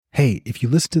Hey, if you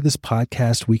listen to this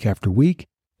podcast week after week,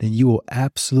 then you will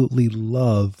absolutely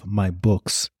love my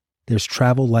books. There's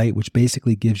Travel Light, which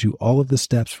basically gives you all of the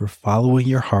steps for following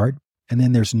your heart. And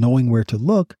then there's Knowing Where to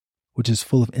Look, which is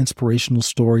full of inspirational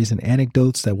stories and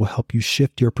anecdotes that will help you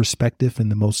shift your perspective in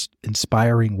the most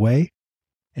inspiring way.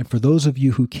 And for those of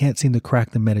you who can't seem to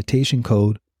crack the meditation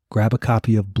code, grab a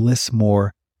copy of Bliss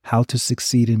More, How to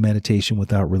Succeed in Meditation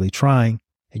Without Really Trying,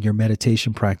 and your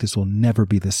meditation practice will never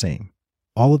be the same.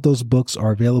 All of those books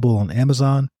are available on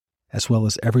Amazon, as well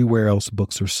as everywhere else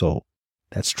books are sold.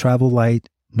 That's Travel Light,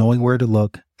 Knowing Where to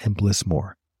Look, and Bliss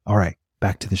More. All right,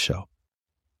 back to the show.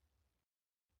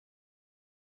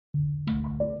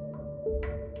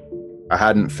 I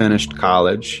hadn't finished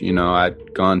college.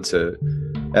 I'd gone to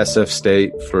SF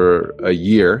State for a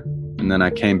year, and then I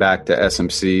came back to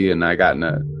SMC, and I got in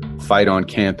a fight on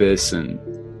campus, and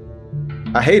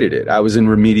I hated it. I was in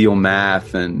remedial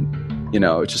math, and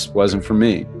it just wasn't for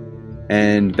me.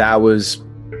 And that was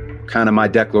kind of my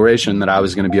declaration that I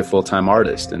was going to be a full-time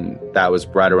artist. And that was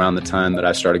right around the time that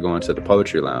I started going to the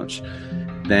Poetry Lounge.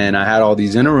 Then I had all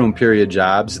these interim period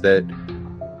jobs that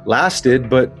lasted,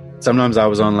 but sometimes I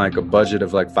was on like a budget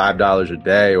of like $5 a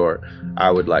day, or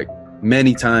I would like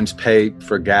many times pay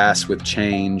for gas with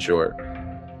change, or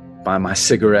buy my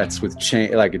cigarettes with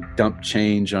change, like a dump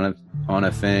change on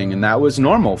a thing. And that was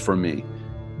normal for me.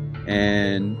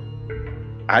 And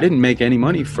I didn't make any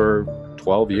money for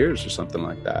 12 years or something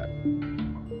like that.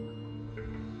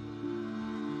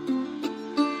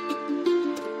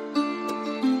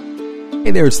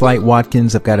 Hey there, it's Light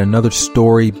Watkins. I've got another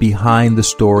story behind the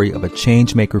story of a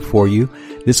change maker for you.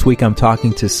 This week I'm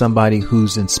talking to somebody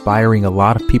who's inspiring a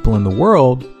lot of people in the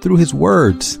world through his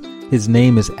words. His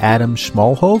name is Adam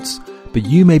Schmalholz, but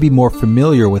you may be more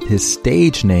familiar with his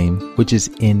stage name, which is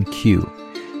In-Q.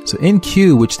 So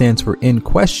In-Q, which stands for In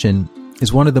Question,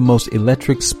 is one of the most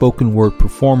electric spoken word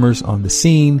performers on the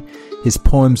scene. His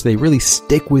poems, they really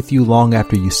stick with you long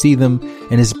after you see them,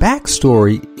 and his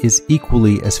backstory is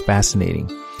equally as fascinating.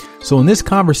 So in this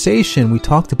conversation, we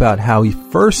talked about how he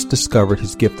first discovered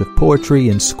his gift of poetry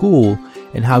in school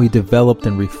and how he developed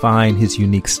and refined his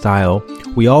unique style.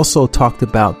 We also talked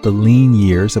about the lean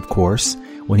years, of course,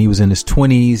 when he was in his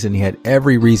 20s and he had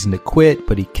every reason to quit,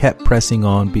 but he kept pressing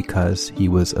on because he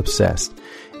was obsessed.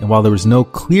 And while there was no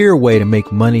clear way to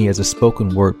make money as a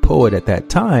spoken word poet at that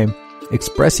time,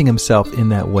 expressing himself in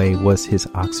that way was his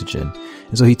oxygen.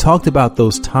 And so he talked about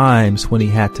those times when he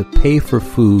had to pay for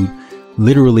food,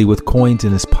 literally with coins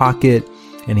in his pocket,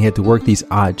 and he had to work these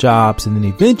odd jobs. And then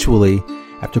eventually,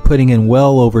 after putting in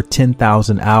well over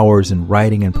 10,000 hours in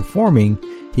writing and performing,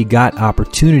 he got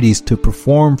opportunities to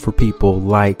perform for people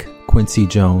like Quincy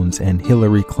Jones and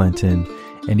Hillary Clinton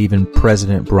and even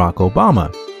President Barack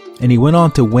Obama. And he went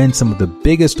on to win some of the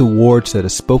biggest awards that a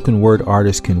spoken word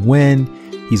artist can win.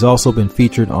 He's also been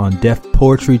featured on Def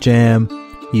Poetry Jam.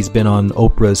 He's been on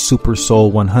Oprah's Super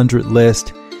Soul 100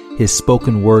 list. His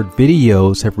spoken word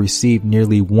videos have received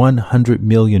nearly 100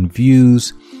 million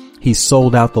views. He's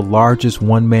sold out the largest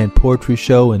one-man poetry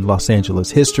show in Los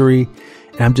Angeles history.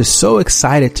 And I'm just so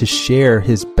excited to share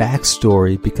his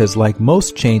backstory because, like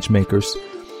most change makers,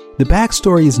 the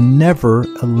backstory is never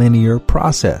a linear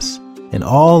process. And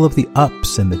all of the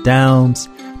ups and the downs,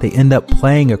 they end up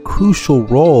playing a crucial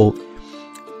role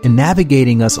in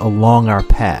navigating us along our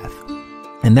path.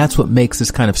 And that's what makes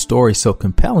this kind of story so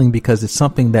compelling, because it's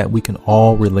something that we can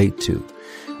all relate to.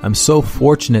 I'm so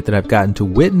fortunate that I've gotten to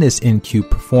witness In-Q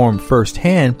perform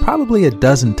firsthand, probably a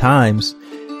dozen times.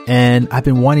 And I've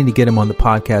been wanting to get him on the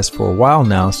podcast for a while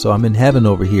now. So I'm in heaven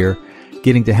over here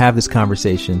getting to have this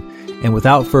conversation. And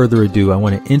without further ado, I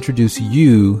want to introduce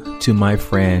you to my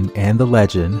friend and the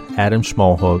legend, Adam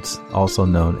Schmalholz, also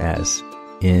known as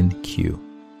In-Q.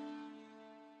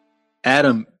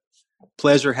 Adam,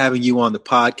 pleasure having you on the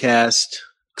podcast.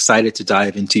 Excited to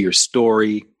dive into your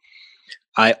story.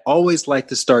 I always like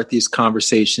to start these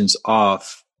conversations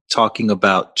off talking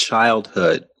about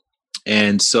childhood.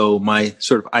 And so my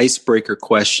sort of icebreaker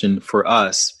question for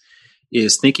us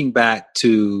is, thinking back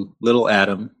to little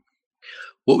Adam,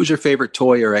 what was your favorite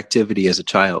toy or activity as a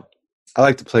child? I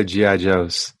like to play G.I.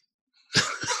 Joes.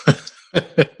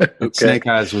 Okay. Snake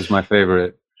Eyes was my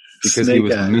favorite because he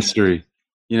was a mystery.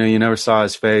 You never saw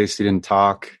his face. He didn't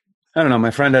talk. I don't know.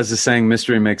 My friend has the saying,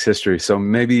 mystery makes history. So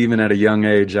maybe even at a young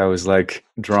age, I was like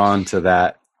drawn to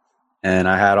that. And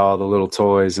I had all the little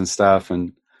toys and stuff,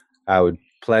 and I would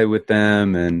play with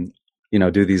them and,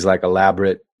 do these like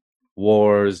elaborate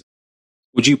wars.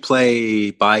 Would you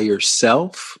play by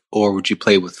yourself or would you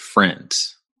play with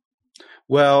friends?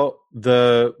 Well,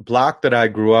 the block that I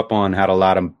grew up on had a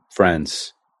lot of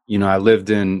friends. I lived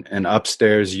in an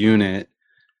upstairs unit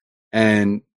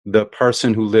and the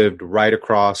person who lived right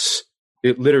across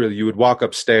it, literally you would walk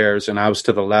upstairs and I was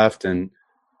to the left and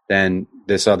then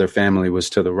this other family was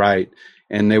to the right,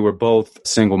 and they were both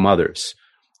single mothers.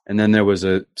 And then there was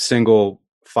a single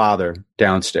father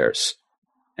downstairs,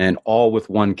 and all with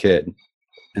one kid.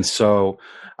 And so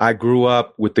I grew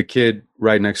up with the kid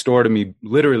right next door to me,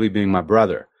 literally being my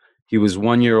brother. He was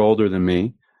 1 year older than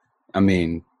me. I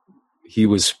mean, he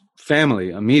was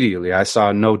family immediately. I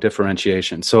saw no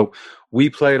differentiation. So we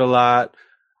played a lot,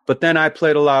 but then I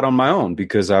played a lot on my own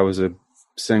because I was a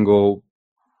single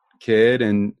kid.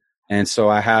 And so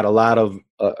I had a lot of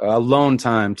alone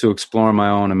time to explore my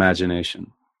own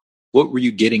imagination. What were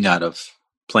you getting out of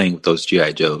playing with those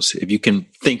G.I. Joes? If you can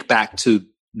think back to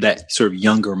that sort of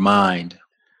younger mind.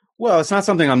 Well, it's not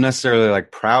something I'm necessarily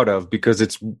like proud of because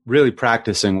it's really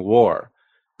practicing war.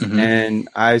 Mm-hmm. And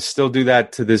I still do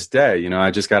that to this day. You know,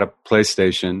 I just got a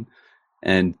PlayStation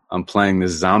and I'm playing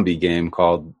this zombie game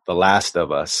called The Last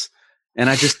of Us. And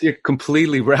I just get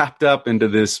completely wrapped up into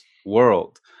this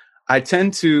world. I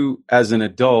tend to, as an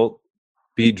adult,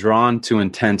 be drawn to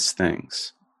intense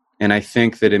things. And I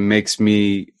think that it makes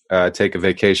me take a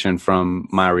vacation from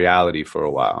my reality for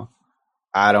a while.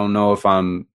 I don't know if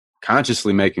I'm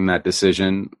consciously making that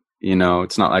decision. You know,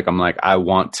 it's not like I'm like, I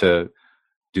want to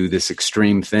do this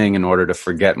extreme thing in order to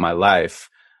forget my life.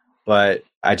 But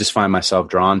I just find myself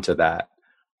drawn to that.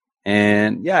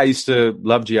 And yeah, I used to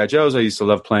love G.I. Joes. I used to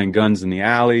love playing guns in the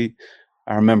alley.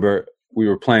 I remember we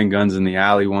were playing guns in the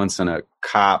alley once and a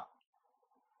cop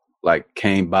like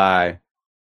came by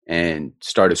and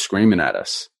started screaming at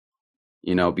us,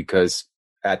 you know, because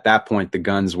at that point the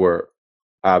guns were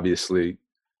obviously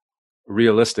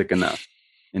realistic enough.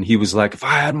 And he was like, if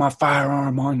I had my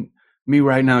firearm on me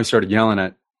right now, he started yelling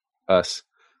at us.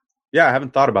 Yeah, I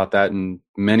haven't thought about that in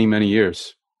many, many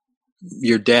years.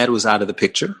 Your dad was out of the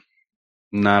picture?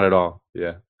 Not at all.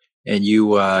 Yeah. And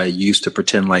you used to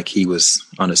pretend like he was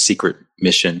on a secret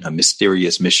mission, a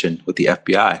mysterious mission with the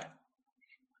FBI.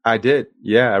 I did.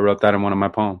 Yeah, I wrote that in one of my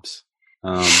poems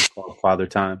called Father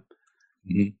Time.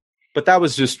 Mm-hmm. But that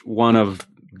was just one of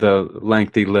the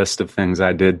lengthy list of things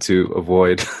I did to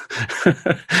avoid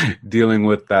dealing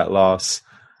with that loss.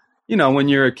 You know, when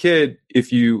you're a kid,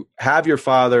 if you have your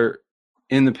father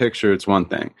in the picture, it's one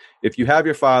thing. If you have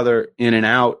your father in and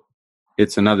out,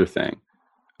 it's another thing.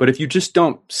 But if you just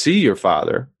don't see your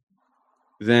father,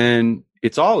 then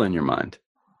it's all in your mind.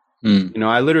 You know,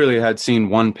 I literally had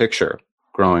seen one picture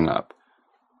growing up.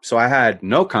 So I had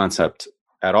no concept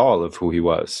at all of who he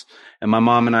was. And my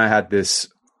mom and I had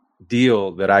this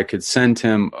deal that I could send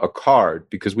him a card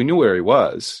because we knew where he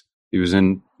was. He was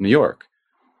in New York.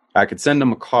 I could send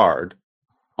him a card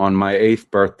on my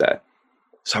 8th birthday.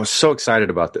 So I was so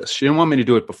excited about this. She didn't want me to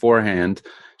do it beforehand.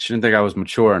 She didn't think I was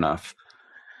mature enough.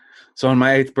 So on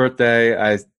my 8th birthday,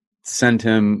 I sent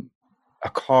him a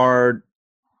card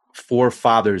for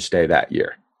Father's Day that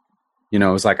year. You know,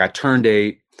 it was like I turned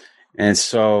 8. And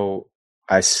so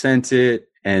I sent it,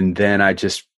 and then I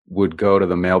just would go to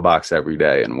the mailbox every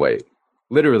day and wait.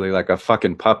 Literally like a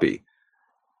fucking puppy.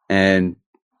 And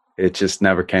it just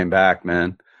never came back,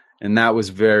 man. And that was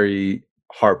very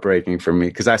heartbreaking for me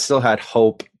because I still had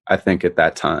hope, I think, at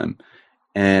that time.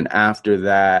 And after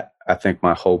that, I think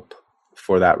my hope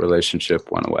for that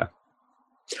relationship went away.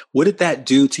 What did that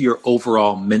do to your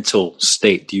overall mental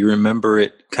state? Do you remember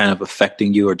it kind of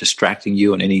affecting you or distracting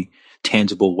you in any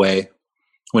tangible way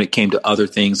when it came to other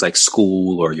things like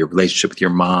school or your relationship with your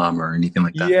mom or anything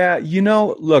like that? Yeah, you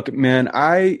know, look, man,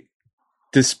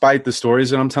 despite the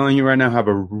stories that I'm telling you right now, have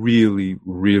a really,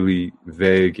 really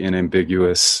vague and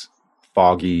ambiguous,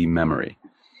 foggy memory.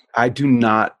 I do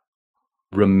not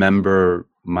remember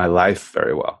my life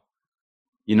very well.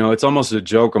 You know, it's almost a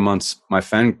joke amongst my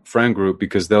friend group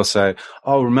because they'll say,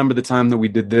 oh, remember the time that we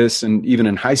did this? And even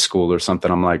in high school or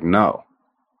something, I'm like, no.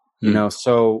 You know,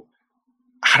 so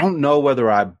I don't know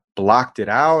whether I blocked it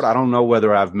out. I don't know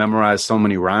whether I've memorized so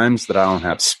many rhymes that I don't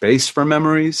have space for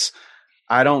memories.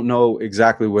 I don't know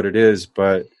exactly what it is,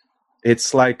 but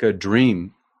it's like a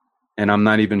dream. And I'm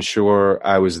not even sure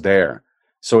I was there.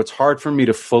 So it's hard for me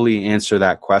to fully answer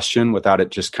that question without it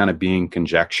just kind of being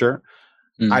conjecture.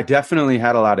 I definitely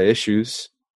had a lot of issues.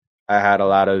 I had a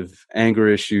lot of anger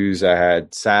issues. I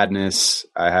had sadness.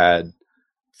 I had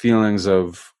feelings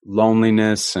of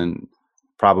loneliness and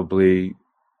probably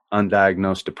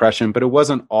undiagnosed depression, but it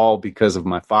wasn't all because of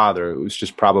my father. It was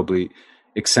just probably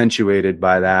accentuated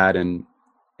by that. And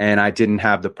I didn't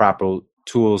have the proper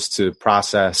tools to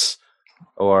process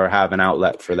or have an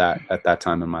outlet for that at that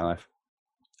time in my life.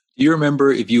 Do you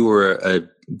remember if you were a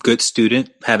good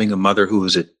student having a mother who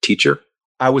was a teacher?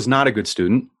 I was not a good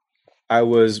student. I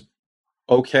was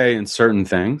okay in certain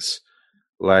things.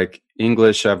 Like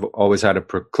English, I've always had a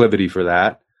proclivity for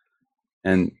that.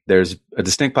 And there's a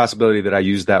distinct possibility that I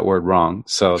used that word wrong.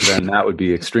 So then that would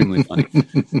be extremely funny.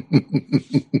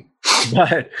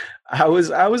 But I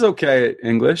was okay at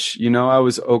English. You know, I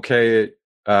was okay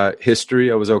at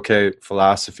history. I was okay at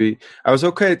philosophy. I was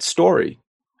okay at story.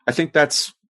 I think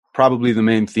that's probably the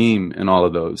main theme in all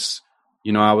of those.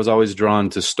 You know, I was always drawn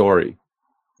to story.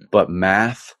 But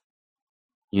math,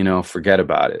 you know, forget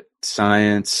about it.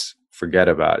 Science, forget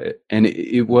about it. And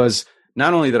it was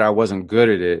not only that I wasn't good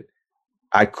at it,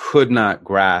 I could not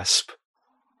grasp,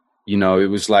 you know, it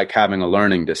was like having a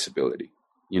learning disability.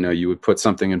 You know, you would put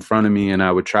something in front of me and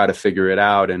I would try to figure it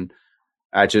out and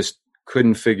I just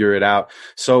couldn't figure it out.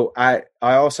 So I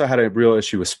also had a real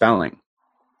issue with spelling.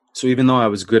 So even though I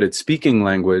was good at speaking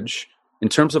language, in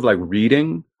terms of like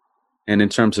reading and in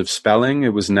terms of spelling, it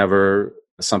was never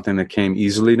something that came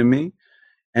easily to me.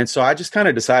 And so I just kind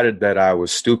of decided that I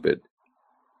was stupid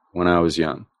when I was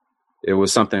young. It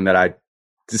was something that I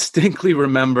distinctly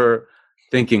remember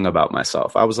thinking about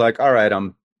myself. I was like, all right,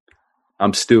 I'm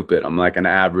stupid. I'm like an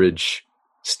average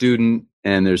student,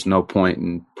 and there's no point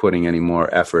in putting any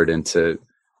more effort into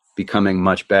becoming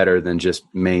much better than just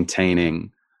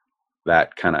maintaining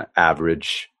that kind of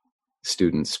average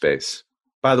student space.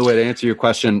 By the way, to answer your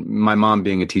question, my mom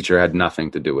being a teacher had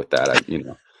nothing to do with that.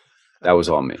 That was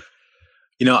all me.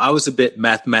 You know, I was a bit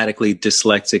mathematically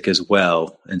dyslexic as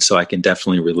well. And so I can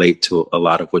definitely relate to a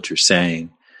lot of what you're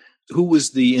saying. Who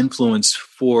was the influence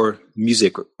for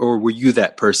music, or were you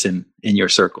that person in your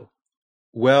circle?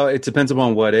 Well, it depends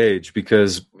upon what age,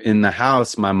 because in the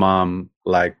house, my mom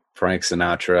liked Frank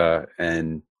Sinatra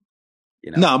and,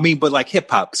 you know. No, I mean, but like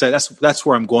hip hop. So that's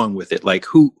where I'm going with it. Like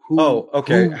who? Oh,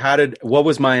 okay. What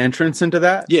was my entrance into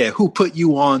that? Yeah. Who put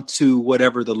you on to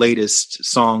whatever the latest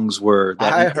songs were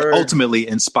that I heard ultimately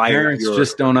inspired Parents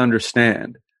Just Don't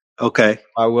Understand. Okay.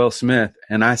 By Will Smith.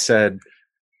 And I said,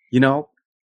 you know,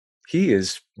 he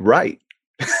is right.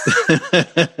 I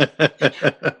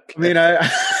mean,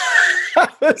 that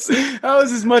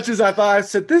was as much as I thought. I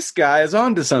said, this guy is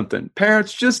onto something.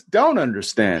 Parents just don't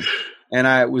understand. And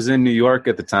I was in New York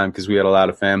at the time because we had a lot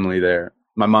of family there.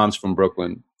 My mom's from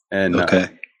Brooklyn. And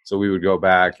so we would go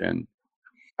back, and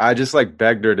I just like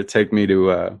begged her to take me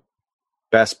to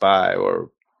Best Buy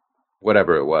or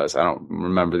whatever it was. I don't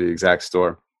remember the exact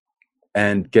store,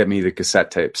 and get me the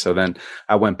cassette tape. So then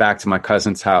I went back to my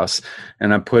cousin's house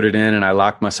and I put it in and I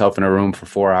locked myself in a room for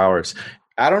 4 hours.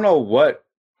 I don't know what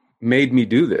made me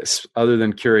do this other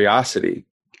than curiosity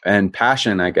and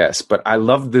passion, I guess. But I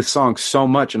loved this song so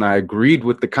much and I agreed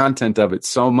with the content of it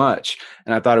so much.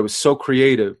 And I thought it was so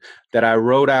creative that I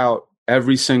wrote out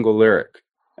every single lyric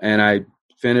and I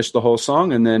finished the whole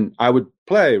song. And then I would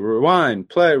play,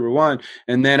 rewind.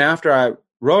 And then after I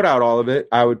wrote out all of it,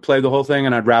 I would play the whole thing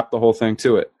and I'd rap the whole thing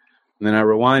to it. And then I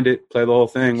rewind it, play the whole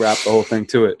thing, rap the whole thing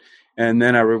to it. And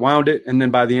then I rewound it. And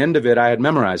then by the end of it, I had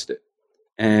memorized it.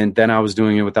 And then I was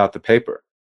doing it without the paper.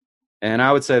 And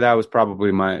I would say that was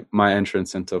probably my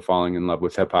entrance into falling in love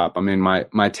with hip hop. I mean,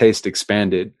 my taste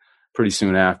expanded pretty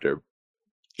soon after.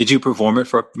 Did you perform it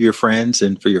for your friends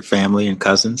and for your family and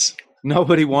cousins?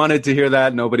 Nobody wanted to hear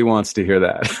that. Nobody wants to hear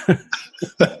that.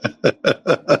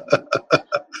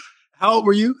 How old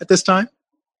were you at this time?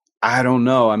 I don't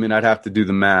know. I mean, I'd have to do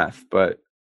the math, but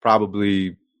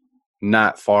probably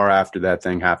not far after that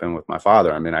thing happened with my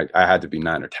father. I mean, I had to be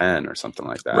 9 or 10 or something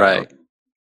like that. Right.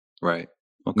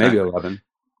 Okay. Maybe 11.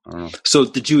 I don't know. So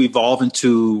did you evolve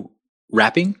into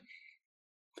rapping?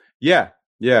 Yeah.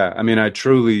 I mean, I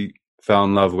truly fell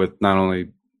in love with not only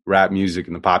rap music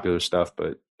and the popular stuff,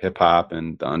 but hip hop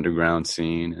and the underground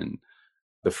scene and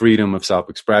the freedom of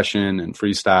self-expression and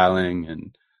freestyling.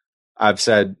 And I've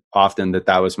said often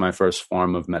that was my first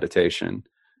form of meditation.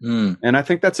 And I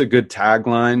think that's a good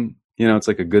tagline. You know, it's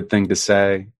like a good thing to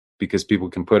say because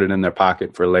people can put it in their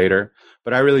pocket for later.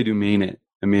 But I really do mean it.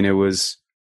 I mean, it was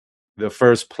the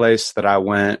first place that I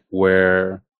went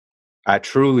where I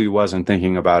truly wasn't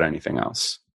thinking about anything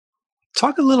else.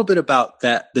 Talk a little bit about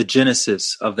that, the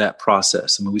genesis of that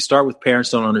process. I mean, we start with Parents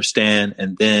Don't Understand,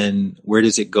 and then where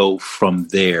does it go from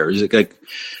there? Is it like,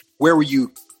 where were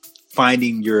you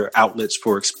finding your outlets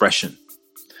for expression?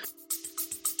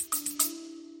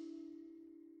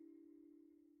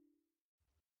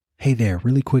 Hey there,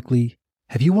 really quickly.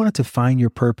 Have you wanted to find your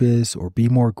purpose or be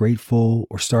more grateful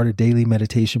or start a daily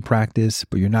meditation practice,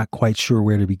 but you're not quite sure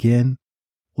where to begin?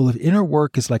 Well, if inner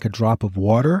work is like a drop of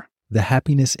water,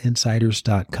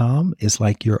 thehappinessinsiders.com is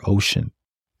like your ocean.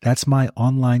 That's my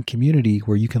online community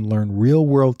where you can learn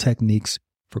real-world techniques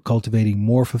for cultivating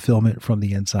more fulfillment from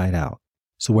the inside out.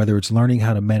 So whether it's learning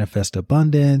how to manifest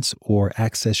abundance or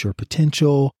access your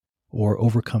potential or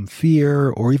overcome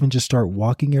fear or even just start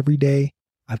walking every day,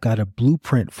 I've got a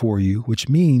blueprint for you, which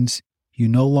means you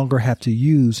no longer have to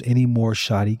use any more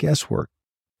shoddy guesswork.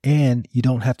 And you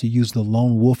don't have to use the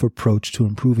lone wolf approach to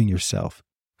improving yourself.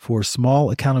 For a small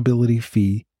accountability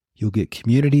fee, you'll get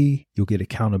community, you'll get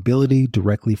accountability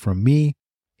directly from me,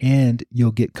 and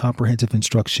you'll get comprehensive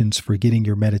instructions for getting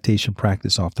your meditation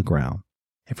practice off the ground.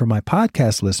 And for my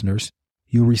podcast listeners,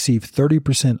 you'll receive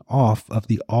 30% off of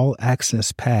the all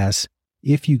access pass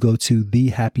if you go to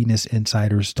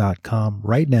thehappinessinsiders.com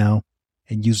right now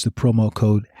and use the promo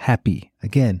code HAPPY.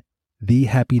 Again,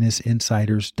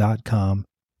 thehappinessinsiders.com.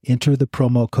 Enter the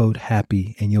promo code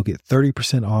HAPPY and you'll get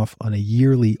 30% off on a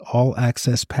yearly all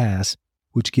access pass,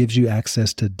 which gives you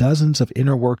access to dozens of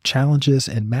inner work challenges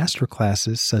and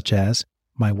masterclasses, such as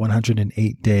my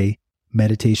 108-day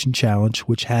meditation challenge,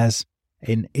 which has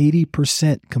an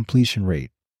 80% completion rate.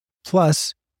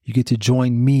 Plus, you get to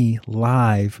join me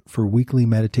live for weekly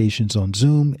meditations on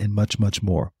Zoom and much, much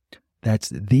more.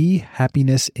 That's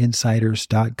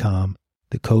thehappinessinsiders.com.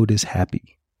 The code is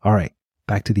HAPPY. All right,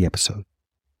 back to the episode.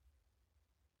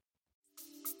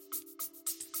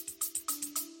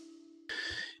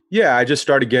 Yeah, I just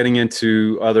started getting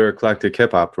into other eclectic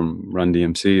hip hop, from Run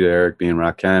DMC to Eric B. and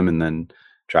Rakim, and then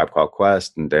Tribe Called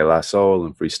Quest and De La Soul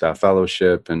and Freestyle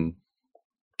Fellowship and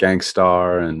Gang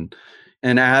Starr. And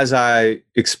as I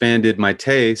expanded my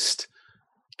taste,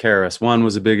 KRS-One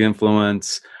was a big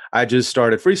influence. I just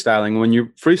started freestyling. When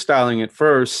you're freestyling at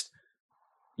first,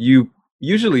 you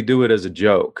usually do it as a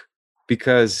joke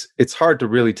because it's hard to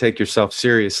really take yourself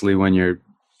seriously when you're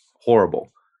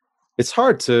horrible. It's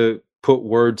hard to put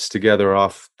words together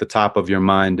off the top of your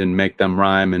mind and make them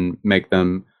rhyme and make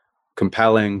them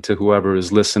compelling to whoever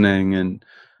is listening, and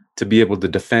to be able to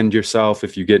defend yourself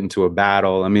if you get into a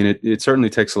battle. I mean, it certainly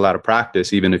takes a lot of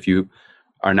practice, even if you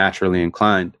are naturally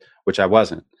inclined, which I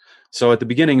wasn't. So at the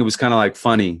beginning, it was kind of like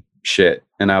funny shit,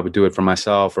 and I would do it for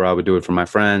myself or I would do it for my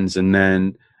friends. And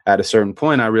then at a certain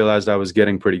point, I realized I was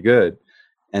getting pretty good.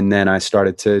 And then I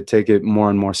started to take it more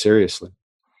and more seriously.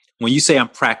 When you say I'm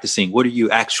practicing, what are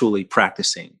you actually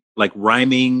practicing? Like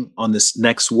rhyming on this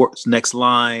next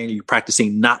line? Are you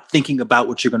practicing not thinking about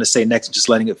what you're going to say next and just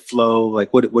letting it flow?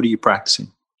 Like what are you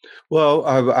practicing? Well,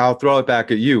 I'll throw it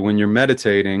back at you. When you're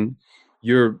meditating,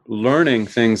 you're learning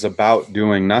things about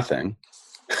doing nothing.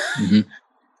 Mm-hmm.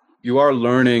 You are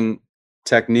learning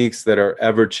techniques that are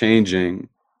ever changing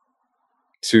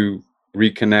to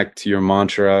reconnect to your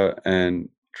mantra and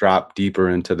drop deeper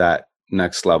into that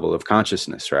next level of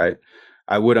consciousness, right?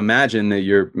 I would imagine that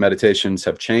your meditations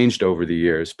have changed over the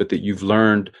years, but that you've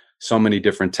learned so many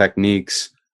different techniques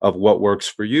of what works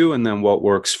for you and then what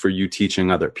works for you teaching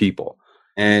other people.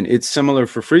 And it's similar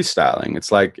for freestyling.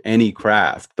 It's like any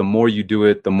craft. The more you do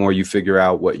it, the more you figure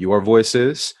out what your voice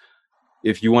is.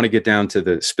 If you want to get down to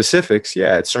the specifics,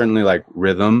 yeah, it's certainly like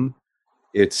rhythm.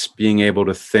 It's being able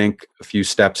to think a few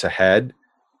steps ahead.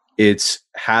 It's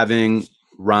having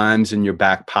rhymes in your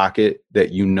back pocket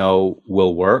that you know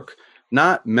will work,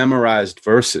 not memorized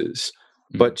verses,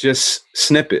 but just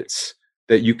snippets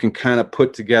that you can kind of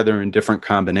put together in different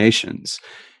combinations.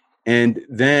 And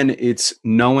then it's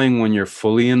knowing when you're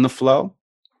fully in the flow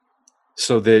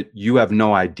so that you have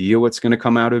no idea what's going to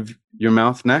come out of your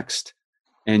mouth next.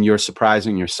 And you're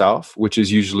surprising yourself, which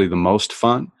is usually the most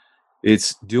fun.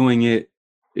 It's doing it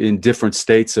in different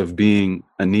states of being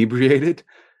inebriated,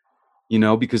 you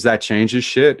know, because that changes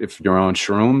shit. If you're on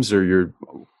shrooms or you're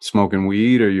smoking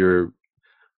weed or you're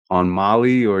on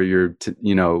Molly or you're,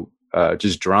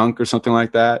 just drunk or something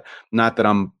like that. Not that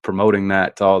I'm promoting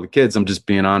that to all the kids. I'm just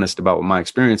being honest about what my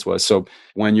experience was. So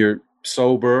when you're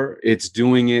sober, it's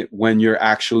doing it when you're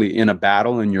actually in a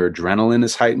battle and your adrenaline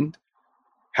is heightened.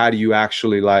 How do you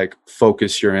actually like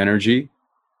focus your energy,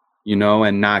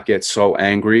 and not get so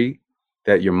angry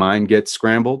that your mind gets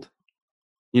scrambled?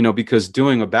 Because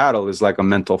doing a battle is like a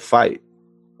mental fight.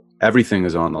 Everything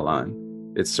is on the line.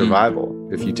 It's survival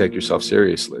if you take yourself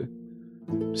seriously.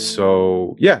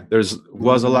 So yeah,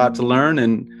 was a lot to learn,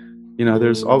 and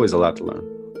there's always a lot to learn.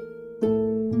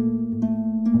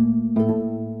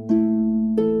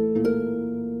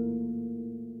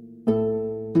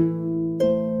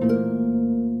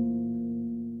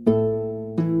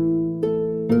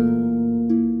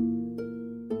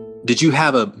 Did you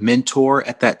have a mentor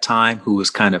at that time who was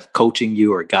kind of coaching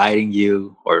you or guiding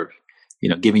you or,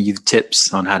 giving you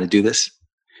tips on how to do this?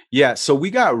 Yeah. So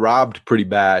we got robbed pretty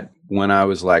bad when I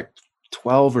was like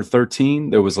 12 or 13.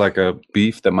 There was like a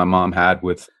beef that my mom had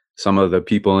with some of the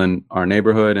people in our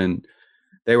neighborhood, and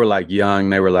they were like young.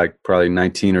 They were like probably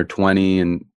 19 or 20,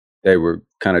 and they were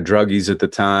kind of druggies at the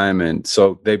time. And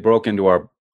so they broke into our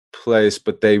place,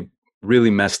 but they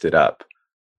really messed it up.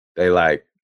 They like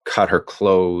cut her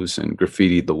clothes and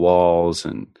graffitied the walls,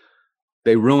 and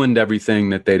they ruined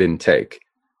everything that they didn't take.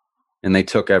 And they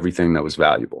took everything that was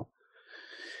valuable.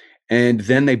 And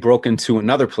then they broke into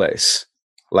another place,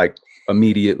 like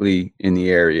immediately in the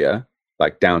area,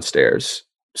 like downstairs.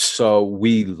 So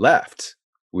we left.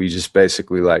 We just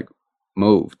basically like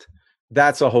moved.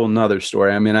 That's a whole nother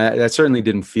story. I mean, that certainly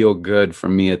didn't feel good for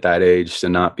me at that age to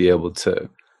not be able to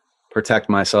protect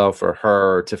myself or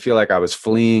her, to feel like I was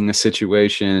fleeing a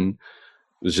situation.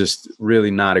 It was just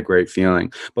really not a great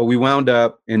feeling. But we wound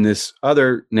up in this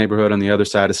other neighborhood on the other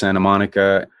side of Santa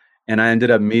Monica. And I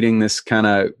ended up meeting this kind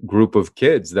of group of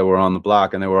kids that were on the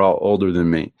block, and they were all older than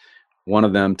me. One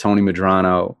of them, Tony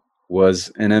Medrano,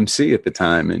 was an MC at the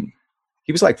time. And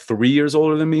he was like 3 years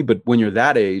older than me. But when you're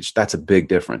that age, that's a big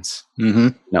difference. Mm-hmm.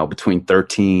 You know, between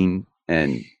 13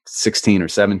 and 16 or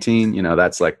 17, you know,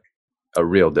 that's like a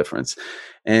real difference.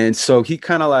 And so he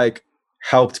kind of like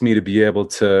helped me to be able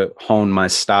to hone my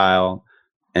style.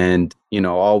 And, you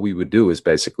know, all we would do is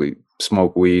basically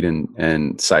smoke weed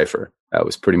and cypher. That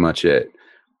was pretty much it.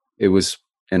 It was,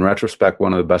 in retrospect,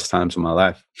 one of the best times of my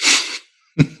life.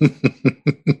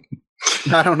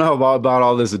 I don't know about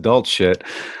all this adult shit.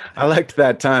 I liked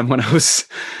that time when I was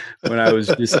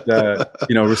just,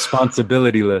 you know,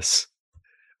 responsibilityless.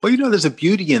 Well, you know, there's a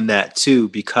beauty in that too,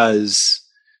 because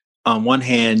on one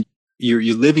hand, you're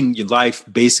living your life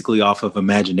basically off of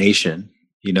imagination,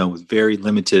 you know, with very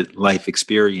limited life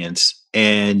experience,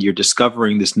 and you're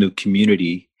discovering this new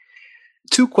community.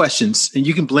 Two questions, and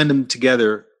you can blend them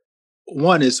together.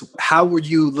 One is, how were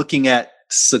you looking at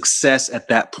success at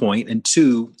that point? And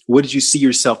two, what did you see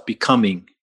yourself becoming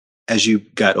as you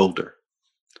got older?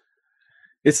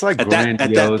 It's like at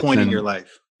that point in your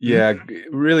life. Yeah,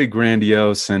 really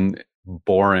grandiose and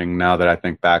boring now that I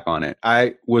think back on it.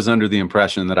 I was under the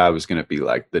impression that I was going to be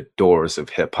like the Doors of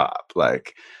hip hop.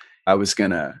 Like I was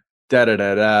going to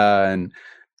da-da-da-da. And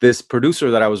this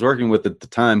producer that I was working with at the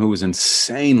time, who was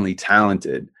insanely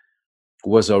talented,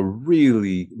 was a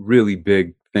really, really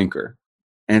big thinker.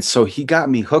 And so he got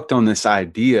me hooked on this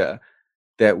idea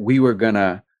that we were going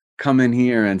to come in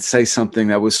here and say something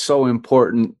that was so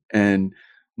important and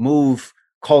move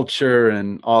culture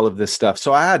and all of this stuff.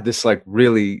 So I had this like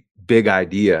really big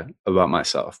idea about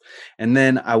myself. And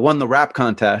then I won the rap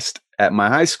contest at my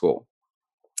high school.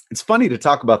 It's funny to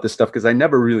talk about this stuff because I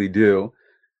never really do,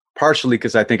 partially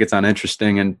because I think it's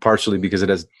uninteresting and partially because it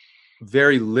has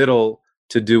very little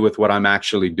to do with what I'm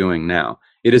actually doing now.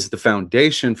 It is the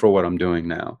foundation for what I'm doing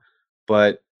now,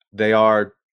 but they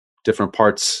are different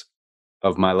parts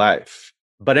of my life.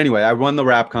 But anyway, I won the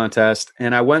rap contest,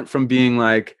 and I went from being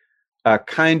like a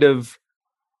kind of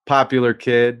popular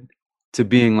kid to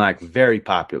being like very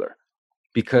popular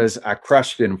because I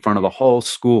crushed it in front of the whole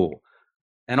school.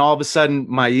 And all of a sudden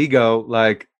my ego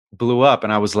like blew up,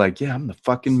 and I was like, yeah, I'm the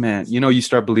fucking man. You know, you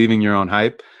start believing your own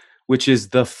hype, which is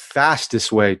the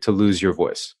fastest way to lose your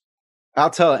voice. I'll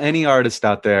tell any artist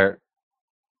out there,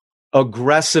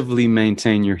 aggressively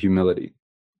maintain your humility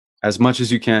as much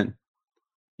as you can.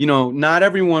 You know, not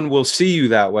everyone will see you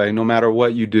that way, no matter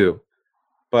what you do.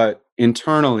 But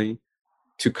internally,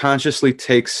 to consciously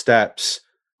take steps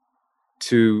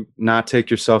to not take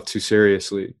yourself too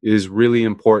seriously is really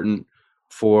important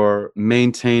for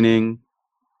maintaining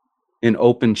an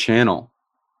open channel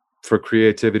for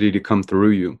creativity to come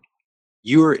through you.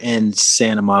 You were in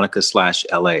Santa Monica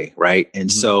 / LA, right?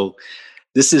 And so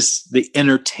this is the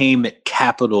entertainment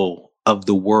capital of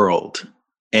the world.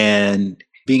 And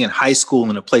being in high school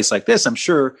in a place like this, I'm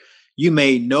sure you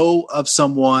may know of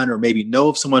someone, or maybe know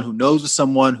of someone who knows of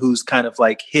someone who's kind of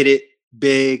like hit it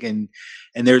big, and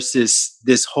there's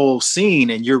this whole scene,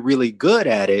 and you're really good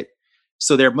at it.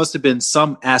 So there must have been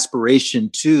some aspiration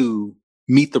to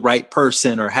meet the right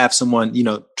person, or have someone, you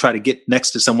know, try to get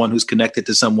next to someone who's connected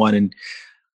to someone and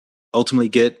ultimately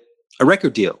get a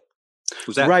record deal.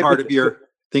 Was that part of your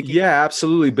thinking? Yeah,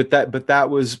 absolutely. But that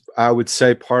was, I would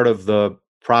say, part of the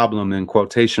problem, in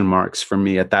quotation marks, for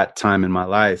me at that time in my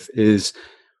life, is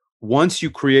once you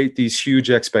create these huge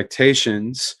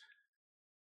expectations,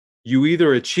 you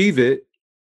either achieve it,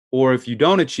 or if you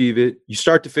don't achieve it, you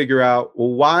start to figure out,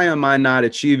 well, why am I not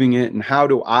achieving it? And how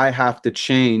do I have to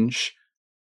change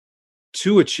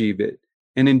to achieve it?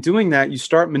 And in doing that, you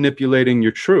start manipulating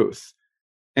your truth.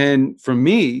 And for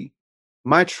me,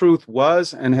 my truth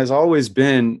was and has always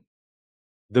been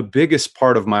the biggest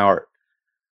part of my art.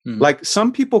 Like,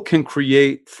 some people can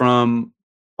create from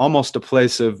almost a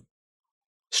place of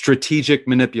strategic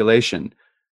manipulation.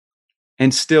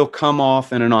 and still come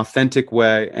off in an authentic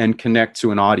way and connect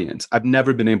to an audience. I've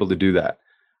never been able to do that.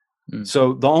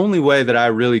 So the only way that I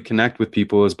really connect with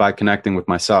people is by connecting with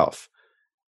myself.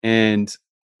 And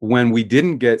when we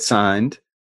didn't get signed,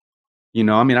 I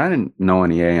didn't know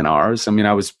any A&Rs.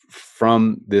 I was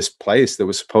from this place that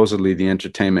was supposedly the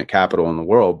entertainment capital in the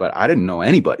world, but I didn't know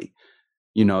anybody.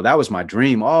 That was my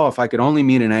dream. Oh, if I could only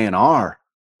meet an A&R.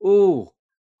 Ooh.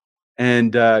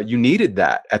 And you needed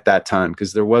that at that time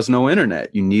because there was no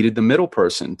internet. You needed the middle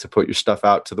person to put your stuff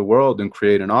out to the world and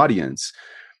create an audience.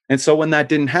 And so when that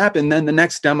didn't happen, then the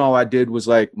next demo I did was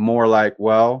more like,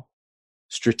 well,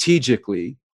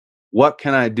 strategically, what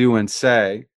can I do and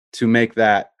say to make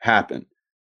that happen?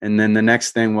 And then the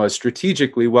next thing was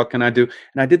strategically, what can I do?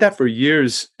 And I did that for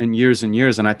years and years and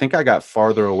years. And I think I got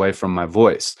farther away from my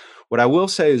voice. What I will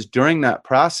say is during that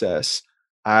process,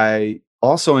 I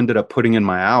also ended up putting in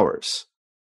my hours.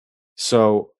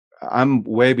 So I'm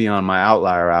way beyond my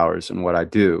outlier hours in what I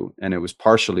do. And it was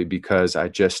partially because I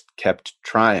just kept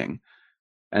trying.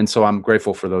 And so I'm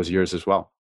grateful for those years as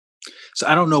well. So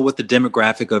I don't know what the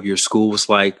demographic of your school was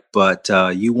like, but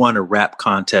you won a rap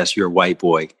contest. You're a white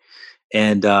boy.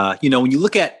 And, when you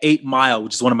look at 8 Mile,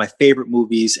 which is one of my favorite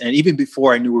movies, and even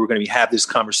before I knew we were going to have this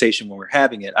conversation when we're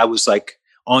having it, I was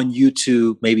on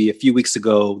YouTube maybe a few weeks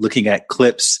ago looking at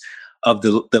clips of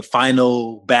the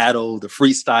final battle, the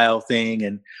freestyle thing.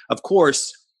 And of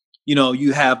course,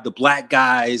 you have the black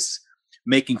guys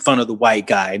making fun of the white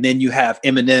guy. And then you have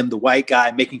Eminem, the white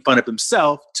guy, making fun of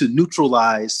himself to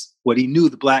neutralize what he knew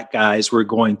the black guys were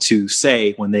going to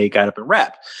say when they got up and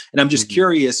rap. And I'm just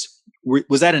curious,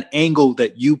 was that an angle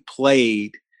that you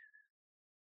played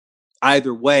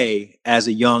either way as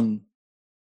a young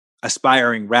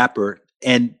aspiring rapper?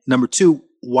 And number two,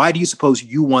 why do you suppose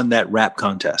you won that rap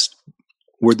contest?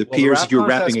 Were the peers that you're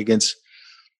rapping against?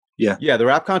 Yeah, the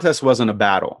rap contest wasn't a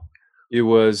battle. It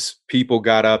was people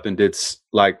got up and did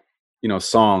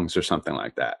songs or something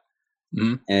like that.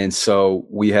 Mm-hmm. And so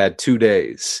we had 2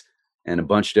 days and a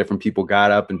bunch of different people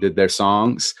got up and did their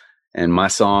songs. And my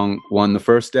song won the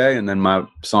first day, and then my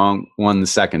song won the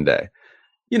second day.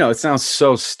 It sounds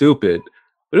so stupid,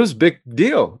 but it was a big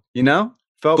deal,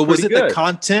 Felt but was it good. The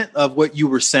content of what you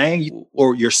were saying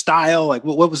or your style?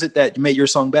 What was it that made your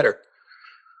song better?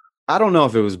 I don't know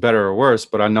if it was better or worse,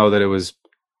 but I know that it was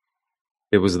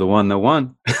the one that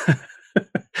won.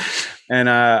 And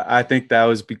I think that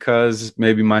was because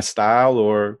maybe my style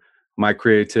or my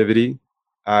creativity,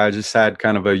 I just had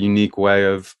kind of a unique way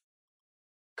of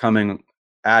coming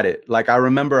at it. I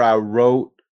remember I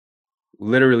wrote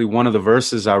literally one of the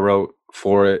verses I wrote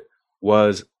for it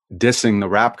was dissing the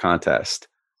rap contest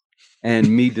and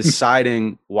me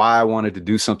deciding why I wanted to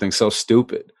do something so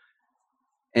stupid.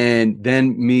 And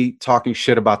then me talking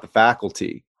shit about the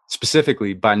faculty,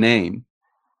 specifically by name.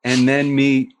 And then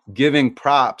me giving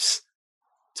props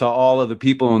to all of the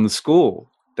people in the school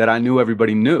that I knew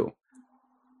everybody knew.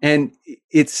 And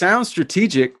it sounds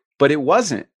strategic, but it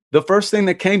wasn't. The first thing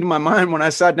that came to my mind when I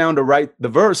sat down to write the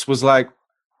verse was all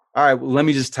right, well, let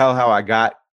me just tell how I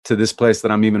got to this place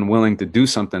that I'm even willing to do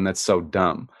something that's so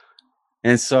dumb.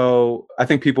 And so I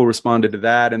think people responded to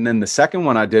that. And then the second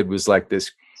one I did was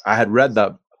this. I had read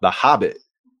the Hobbit,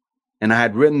 and I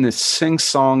had written this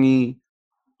sing-songy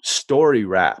story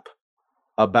rap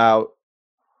about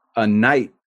a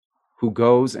knight who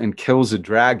goes and kills a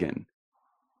dragon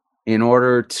in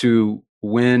order to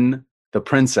win the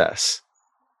princess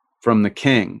from the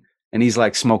king. And he's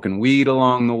smoking weed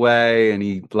along the way. And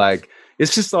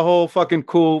it's just a whole fucking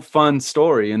cool, fun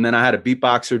story. And then I had a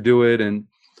beatboxer do it. And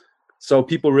so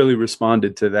people really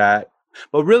responded to that.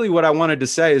 But really what I wanted to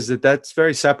say is that that's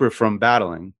very separate from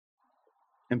battling.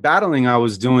 And battling I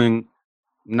was doing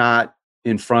not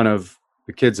in front of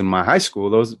the kids in my high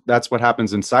school. That's what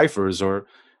happens in ciphers or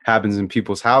happens in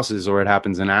people's houses or it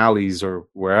happens in alleys or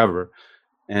wherever.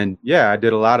 And yeah, I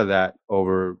did a lot of that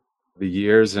over the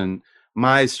years. And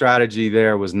my strategy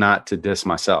there was not to diss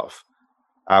myself.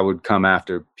 I would come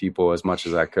after people as much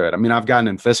as I could. I've gotten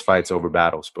in fistfights over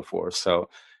battles before. So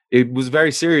it was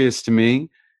very serious to me.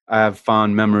 I have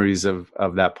fond memories of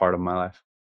that part of my life.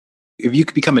 If you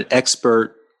could become an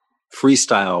expert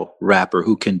freestyle rapper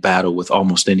who can battle with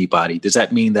almost anybody, does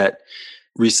that mean that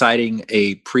reciting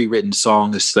a pre-written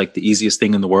song is the easiest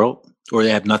thing in the world, or they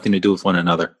have nothing to do with one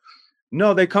another?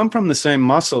 No, they come from the same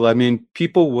muscle.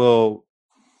 People will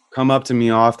come up to me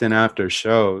often after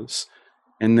shows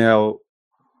and they'll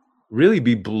really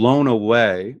be blown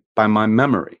away by my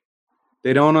memory.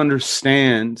 They don't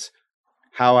understand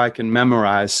how I can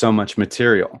memorize so much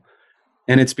material.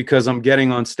 And it's because I'm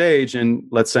getting on stage and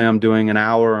let's say I'm doing an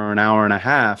hour or an hour and a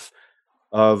half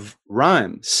of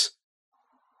rhymes.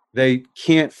 they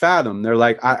can't fathom. They're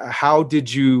like, how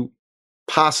did you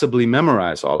possibly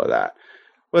memorize all of that?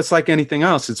 Well, it's like anything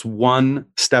else. It's one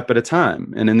step at a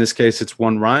time. And in this case, it's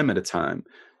one rhyme at a time.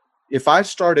 If I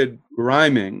started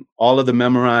rhyming all of the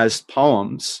memorized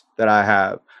poems that I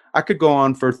have, I could go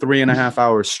on for 3.5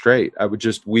 hours straight. I would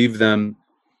just weave them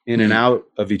in and out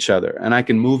of each other. And I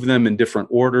can move them in different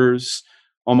orders,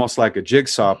 almost like a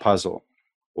jigsaw puzzle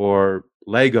or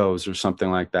Legos or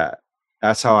something like that.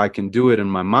 That's how I can do it in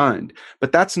my mind.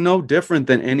 But that's no different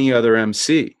than any other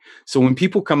MC. So when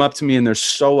people come up to me and they're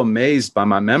so amazed by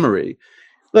my memory,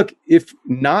 look, if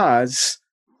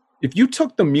you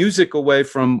took the music away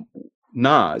from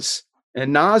Nas,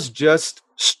 and Nas just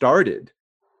started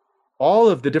all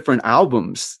of the different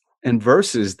albums and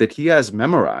verses that he has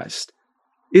memorized,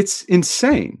 it's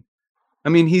insane. I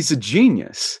mean, he's a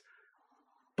genius.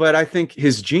 But I think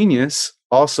his genius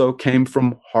also came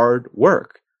from hard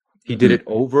work. He did it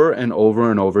over and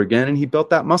over and over again, and he built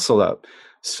that muscle up.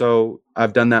 So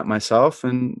I've done that myself,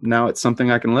 and now it's something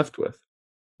I can lift with.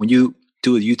 When you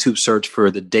do a YouTube search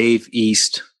for the Dave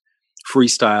East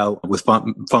freestyle with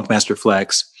Funkmaster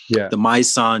Flex, the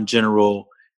Myson General,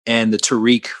 and the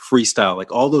Tariq freestyle,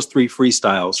 like all those 3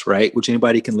 freestyles, right, which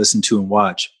anybody can listen to and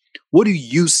watch, what do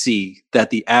you see that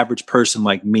the average person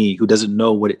like me who doesn't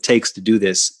know what it takes to do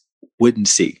this wouldn't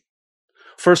see?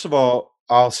 First of all,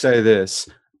 I'll say this.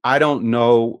 I don't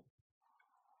know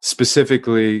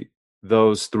specifically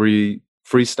those 3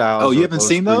 freestyles. Oh, you haven't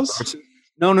seen those? Verses.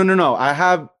 No. I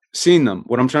have seen them.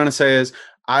 What I'm trying to say is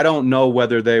I don't know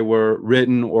whether they were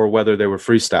written or whether they were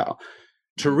freestyle.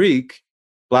 Tariq,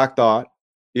 Black Thought,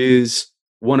 is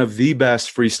one of the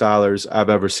best freestylers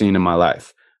I've ever seen in my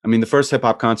life. I mean, the first hip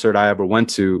hop concert I ever went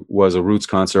to was a Roots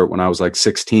concert when I was like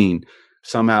 16.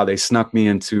 Somehow they snuck me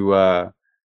into,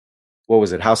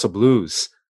 House of Blues.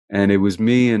 And it was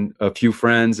me and a few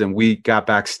friends, and we got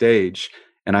backstage,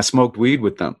 and I smoked weed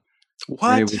with them.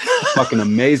 What? And it was fucking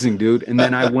amazing, dude. And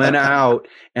then I went out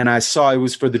and I saw it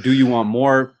was for the Do You Want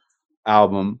More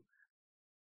album.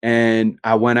 And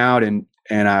I went out and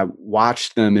I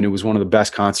watched them, and it was one of the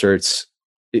best concerts.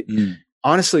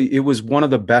 Honestly, it was one of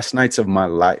the best nights of my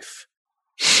life.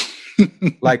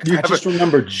 Like, I just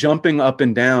remember jumping up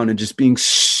and down and just being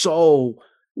so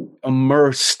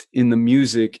immersed in the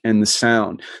music and the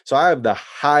sound. So I have the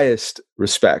highest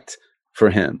respect for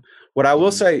him. What I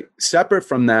will say separate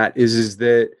from that is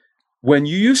that when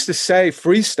you used to say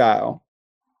freestyle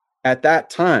at that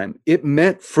time, it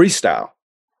meant freestyle.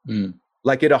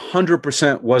 Like it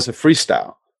 100% was a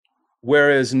freestyle.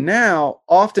 Whereas now,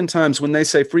 oftentimes when they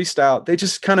say freestyle, they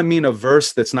just kind of mean a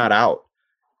verse that's not out.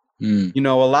 You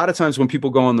know, a lot of times when people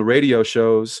go on the radio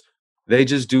shows, they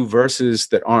just do verses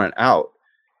that aren't out.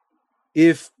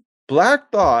 If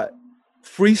Black Thought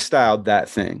freestyled that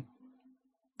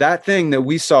thing that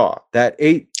we saw, that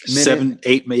 8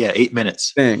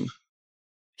 minutes thing,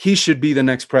 he should be the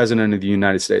next president of the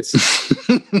United States.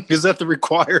 Is that the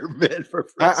requirement for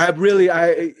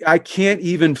freestyle? I can't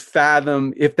even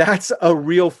fathom if that's a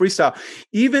real freestyle.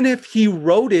 Even if he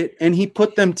wrote it and he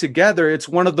put them together, it's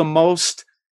one of the most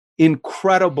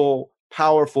incredible,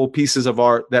 powerful pieces of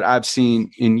art that I've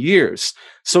seen in years.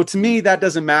 So to me, that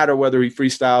doesn't matter whether he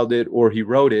freestyled it or he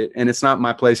wrote it. And it's not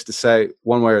my place to say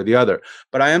one way or the other.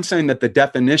 But I am saying that the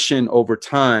definition over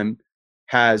time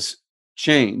has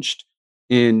changed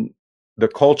in the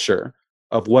culture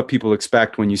of what people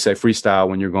expect when you say freestyle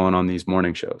when you're going on these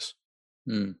morning shows.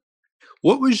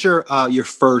 What was your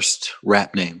first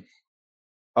rap name?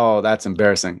 Oh, that's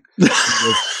embarrassing.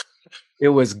 It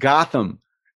was Gotham.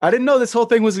 I didn't know this whole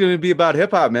thing was going to be about hip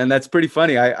hop, man. That's pretty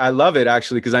funny. I love it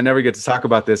actually, because I never get to talk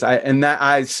about this.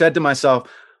 I said to myself,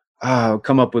 I'll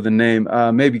come up with a name,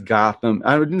 maybe Gotham.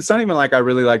 It's not even like I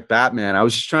really like Batman. I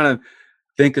was just trying to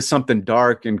think of something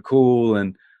dark and cool,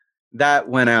 and that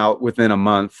went out within a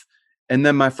month. And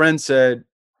then my friend said,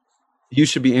 you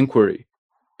should be Inquiry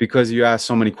because you ask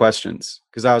so many questions.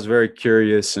 Because I was very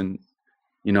curious and,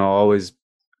 you know, always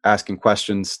asking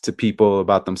questions to people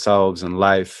about themselves and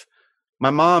life. My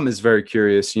mom is very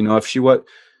curious, you know, if she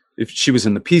was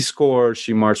in the Peace Corps,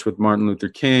 she marched with Martin Luther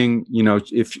King, you know,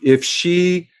 if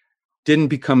she didn't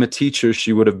become a teacher,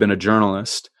 she would have been a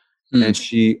journalist. And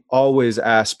she always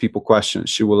asks people questions.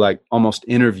 She will like almost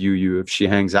interview you if she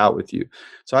hangs out with you.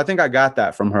 So I think I got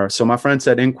that from her. So my friend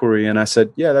said Inquiry, and I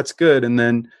said, yeah, that's good. And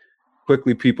then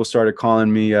quickly people started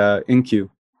calling me InQ,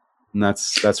 and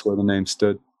that's where the name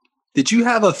stood. Did you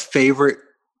have a favorite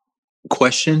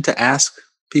question to ask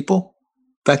people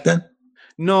back then?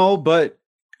 No, but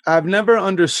I've never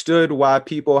understood why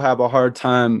people have a hard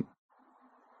time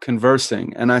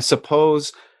conversing. And I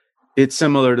suppose it's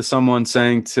similar to someone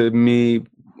saying to me,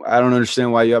 I don't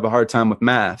understand why you have a hard time with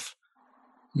math.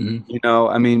 Mm-hmm. You know,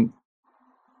 I mean,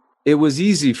 it was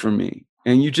easy for me.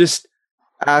 And you just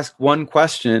ask one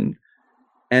question.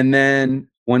 And then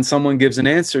when someone gives an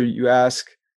answer, you ask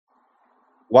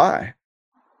why.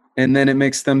 And then it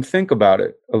makes them think about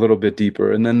it a little bit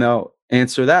deeper. And then they'll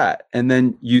answer that. And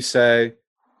then you say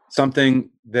something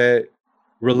that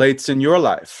relates in your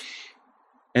life.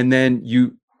 And then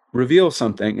you reveal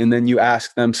something. And then you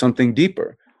ask them something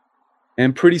deeper.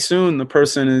 And pretty soon the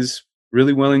person is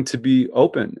really willing to be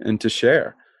open and to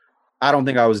share. I don't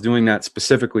think I was doing that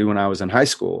specifically when I was in high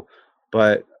school,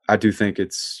 but I do think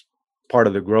it's part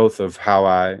of the growth of how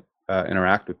I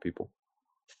interact with people.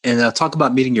 And talk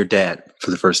about meeting your dad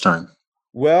for the first time.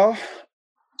 Well,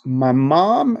 my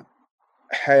mom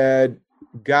had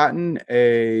gotten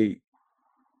a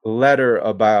letter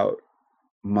about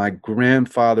my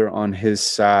grandfather on his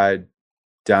side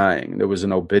dying. There was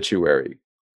an obituary.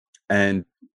 And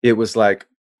it was like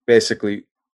basically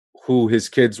who his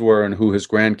kids were and who his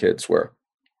grandkids were.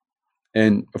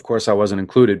 And of course, I wasn't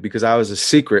included because I was a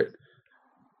secret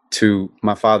to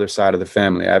my father's side of the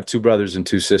family. I have 2 brothers and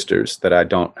 2 sisters that I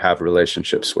don't have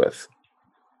relationships with,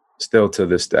 still to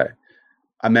this day.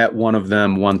 I met one of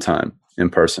them one time in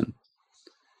person.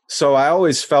 So I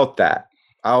always felt that.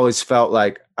 I always felt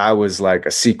like I was like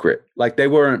a secret, like they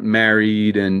weren't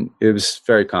married, and it was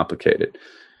very complicated.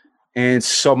 And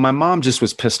so my mom just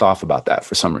was pissed off about that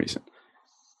for some reason.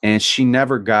 And she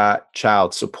never got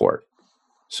child support.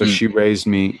 So she raised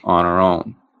me on her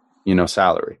own,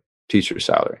 salary, teacher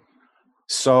salary.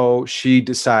 So she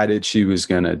decided she was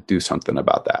going to do something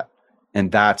about that.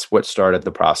 And that's what started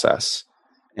the process.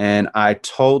 And I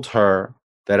told her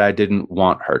that I didn't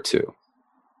want her to.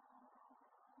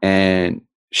 And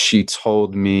she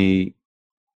told me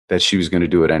that she was going to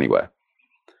do it anyway.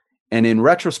 And in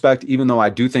retrospect, even though I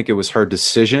do think it was her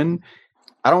decision,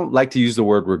 I don't like to use the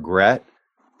word regret,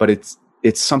 but it's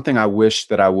something I wish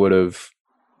that I would have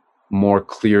more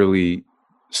clearly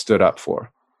stood up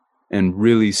for and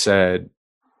really said,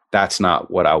 that's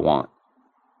not what I want.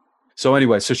 So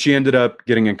anyway, so she ended up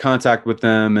getting in contact with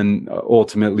them, and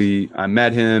ultimately I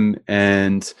met him,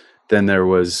 and then there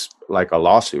was like a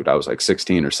lawsuit. I was like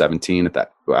 16 or 17 at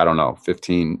that, I don't know,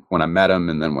 15 when I met him.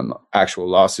 And then when the actual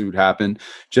lawsuit happened,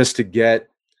 just to get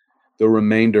the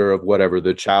remainder of whatever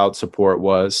the child support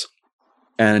was,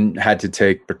 and had to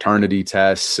take paternity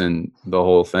tests and the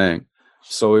whole thing.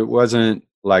 So it wasn't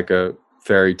like a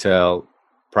fairy tale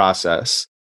process.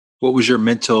 What was your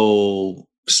mental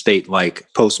state like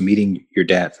post meeting your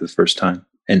dad for the first time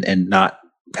and not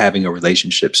having a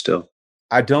relationship still?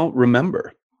 I don't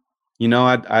remember.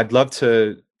 I'd love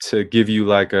to give you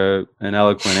like an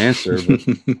eloquent answer,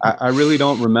 but I really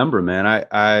don't remember, man.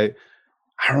 I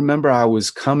remember I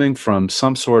was coming from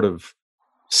some sort of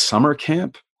summer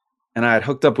camp, and I had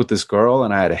hooked up with this girl,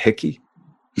 and I had a hickey,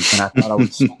 and I thought I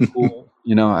was so cool.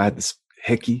 I had this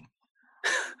hickey,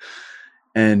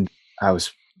 and I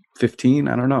was 15,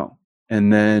 I don't know.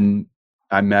 And then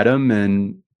I met him,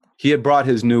 and he had brought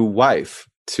his new wife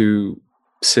to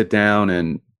sit down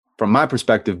and, from my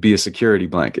perspective, be a security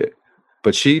blanket.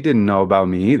 But she didn't know about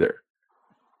me either.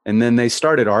 And then they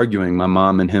started arguing, my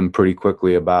mom and him, pretty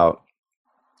quickly about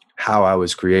how I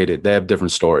was created. They have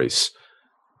different stories.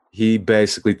 He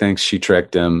basically thinks she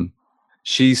tricked him.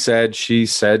 She said she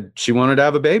wanted to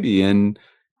have a baby, and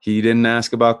he didn't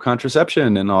ask about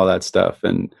contraception and all that stuff.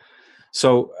 And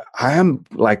so I am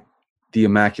like the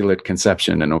Immaculate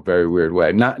Conception in a very weird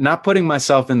way. Not putting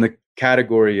myself in the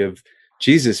category of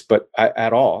Jesus, but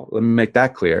at all. Let me make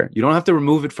that clear. You don't have to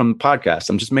remove it from the podcast.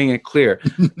 I'm just making it clear.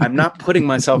 I'm not putting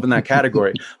myself in that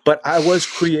category, but I was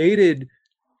created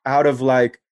out of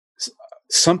like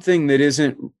something that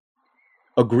isn't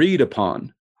agreed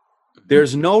upon.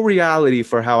 There's no reality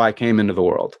for how I came into the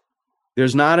world.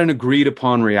 There's not an agreed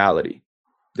upon reality.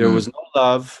 There was no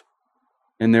love,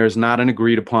 and there's not an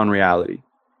agreed upon reality.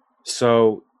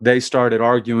 So they started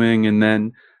arguing, and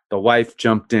then the wife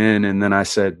jumped in, and then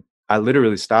I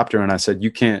literally stopped her and I said,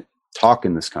 you can't talk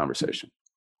in this conversation.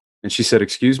 And she said,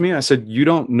 excuse me? I said, you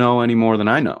don't know any more than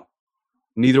I know.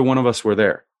 Neither one of us were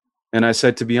there. And I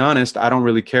said, to be honest, I don't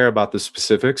really care about the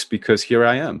specifics because here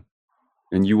I am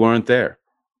and you weren't there.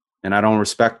 And I don't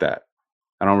respect that.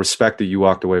 I don't respect that you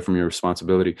walked away from your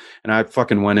responsibility. And I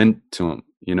fucking went into him,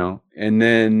 and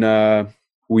then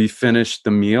we finished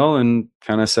the meal and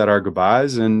kind of said our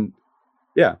goodbyes. And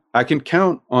yeah, I can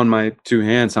count on my 2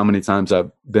 hands how many times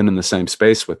I've been in the same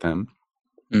space with him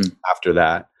after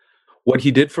that. What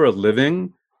he did for a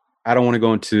living, I don't want to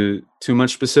go into too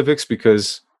much specifics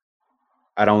because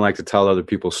I don't like to tell other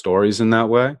people's stories in that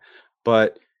way.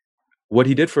 But what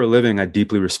he did for a living, I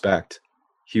deeply respect.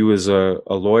 he was a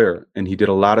lawyer, and he did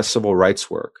a lot of civil rights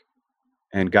work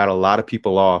and got a lot of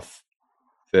people off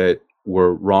that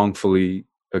were wrongfully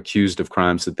accused of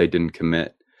crimes that they didn't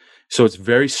commit. So it's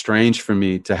very strange for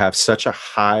me to have such a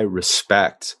high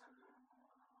respect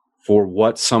for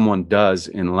what someone does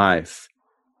in life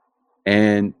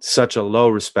and such a low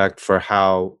respect for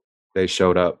how they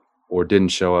showed up or didn't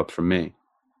show up for me.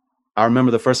 I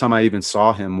remember the first time I even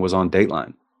saw him was on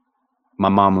Dateline. My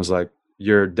mom was like,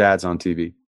 "Your dad's on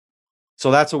TV."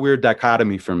 So that's a weird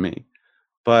dichotomy for me.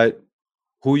 But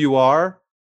who you are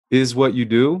is what you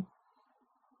do.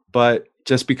 But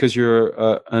just because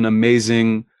you're an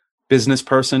amazing business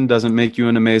person doesn't make you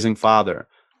an amazing father.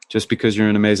 Just because you're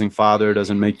an amazing father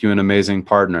doesn't make you an amazing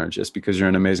partner. Just because you're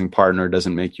an amazing partner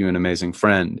doesn't make you an amazing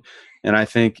friend. And I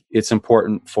think it's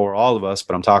important for all of us,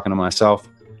 but I'm talking to myself,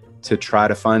 to try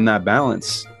to find that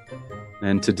balance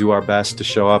and to do our best to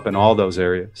show up in all those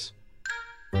areas.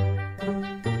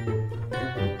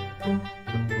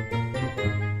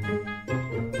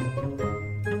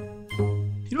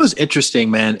 You know what's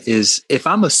interesting, man, is if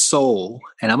I'm a soul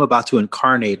and I'm about to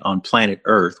incarnate on planet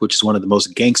Earth, which is one of the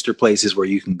most gangster places where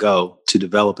you can go to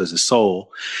develop as a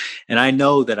soul, and I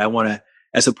know that I want to,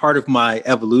 as a part of my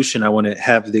evolution, I want to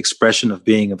have the expression of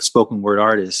being a spoken word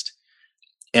artist,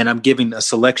 and I'm giving a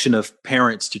selection of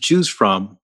parents to choose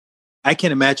from, I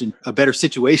can't imagine a better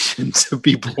situation to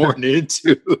be born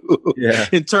into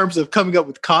in terms of coming up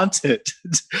with content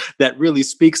that really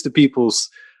speaks to people's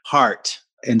heart.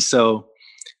 And so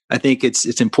I think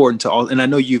it's important to all, and I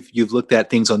know you've looked at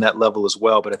things on that level as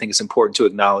well, but I think it's important to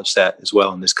acknowledge that as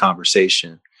well in this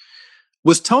conversation.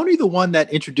 Was Tony the one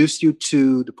that introduced you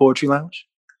to the Poetry Lounge?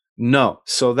 No.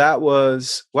 So that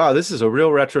was, wow, this is a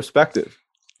real retrospective.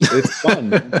 It's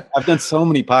fun. I've done so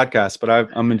many podcasts, but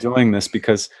I'm enjoying this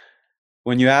because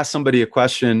when you ask somebody a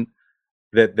question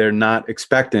that they're not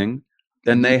expecting,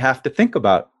 then they have to think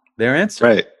about their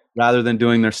answer rather than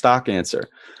doing their stock answer.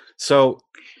 So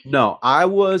no, I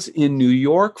was in New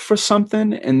York for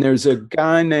something, and there's a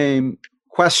guy named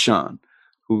Question,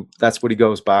 who that's what he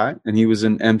goes by, and he was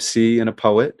an MC and a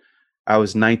poet. I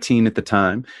was 19 at the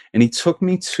time, and he took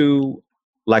me to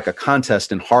like a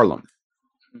contest in Harlem.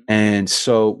 And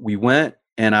so we went,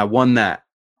 and I won that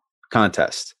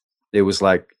contest. It was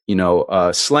like,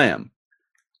 slam.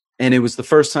 And it was the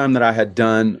first time that I had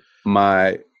done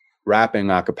my rapping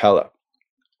a cappella,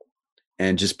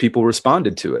 and just people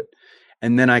responded to it.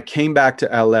 And then I came back to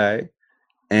LA,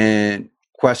 and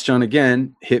Question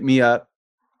again hit me up,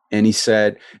 and he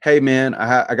said, "Hey man,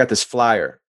 I got this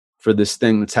flyer for this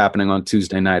thing that's happening on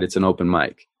Tuesday night. It's an open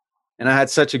mic." And I had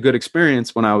such a good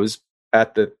experience when I was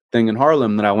at the thing in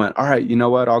Harlem that I went, all right, you know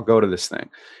what? I'll go to this thing.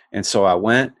 And so I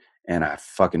went, and I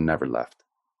fucking never left.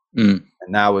 And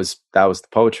that was the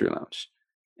Poetry Lounge.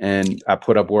 And I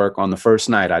put up work on the first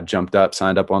night. I jumped up,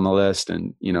 signed up on the list,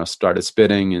 and, started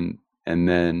spitting. And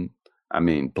then,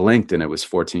 blinked, and it was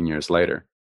 14 years later.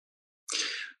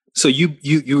 So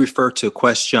you refer to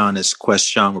Question as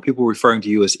Question. Were people referring to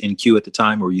you as NQ at the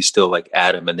time, or were you still like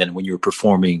Adam? And then when you were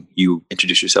performing, you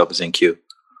introduced yourself as NQ?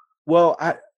 Well,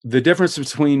 the difference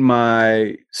between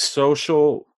my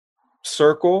social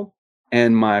circle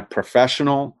and my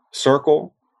professional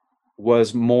circle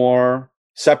was more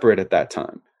separate at that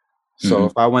time. So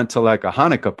if I went to like a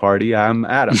Hanukkah party, I'm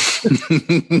Adam,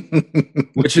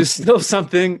 which is still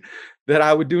something that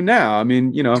I would do now. I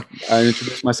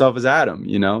introduced myself as Adam,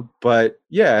 but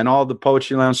yeah, and all the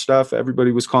Poetry Lounge stuff,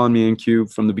 everybody was calling me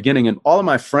NQ from the beginning. And all of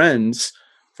my friends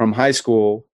from high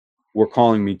school were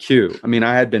calling me Q.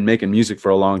 I had been making music for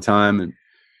a long time. And,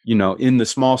 in the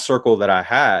small circle that I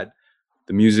had,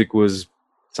 the music was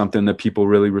something that people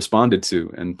really responded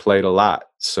to and played a lot.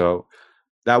 So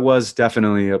that was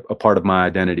definitely a part of my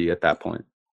identity at that point.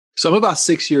 So I'm about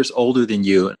 6 years older than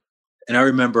you. And I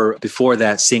remember before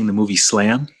that seeing the movie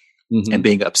Slam and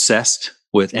being obsessed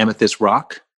with Amethyst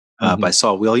Rock by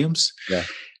Saul Williams. Yeah.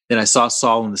 Then I saw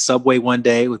Saul in the subway one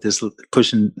day with his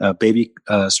pushing a baby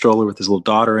stroller with his little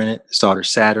daughter in it, his daughter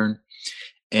Saturn.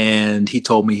 And he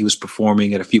told me he was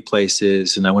performing at a few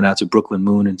places. And I went out to Brooklyn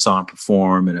Moon and saw him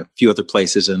perform, and a few other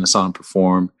places and I saw him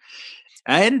perform.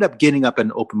 I ended up getting up at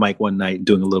an open mic one night and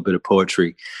doing a little bit of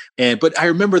poetry. But I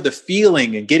remember the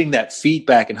feeling and getting that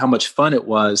feedback and how much fun it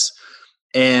was.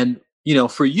 And,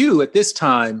 for you at this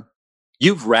time,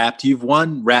 you've rapped, you've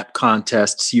won rap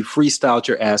contests, you freestyled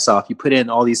your ass off, you put in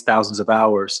all these thousands of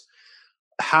hours.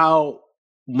 How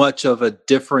much of a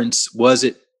difference was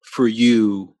it for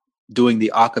you doing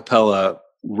the a cappella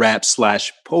rap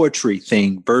 / poetry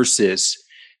thing versus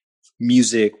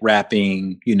music,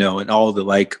 rapping, and all the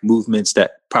like movements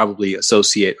that probably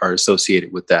are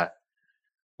associated with that?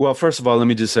 Well, first of all, let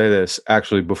me just say this,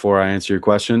 actually, before I answer your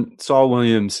question. Saul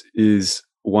Williams is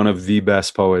one of the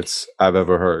best poets I've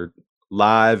ever heard,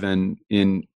 live and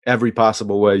in every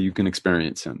possible way you can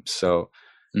experience him. So,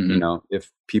 you know,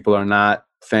 if people are not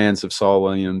fans of Saul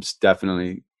Williams,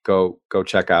 definitely go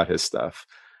check out his stuff.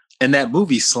 And that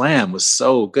movie Slam was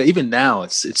so good. Even now,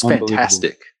 it's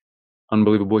fantastic.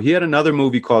 Unbelievable. He had another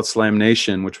movie called Slam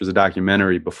Nation, which was a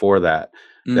documentary before that,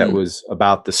 that was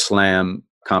about the slam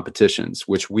competitions,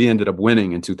 which we ended up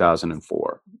winning in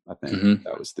 2004. I think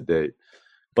that was the date.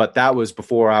 But that was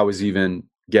before I was even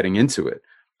getting into it.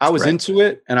 I was into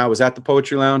it and I was at the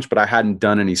Poetry Lounge, but I hadn't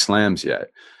done any slams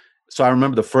yet. So I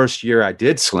remember the first year I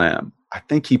did slam, I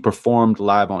think he performed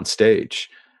live on stage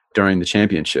during the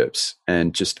championships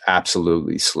and just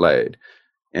absolutely slayed.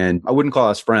 And I wouldn't call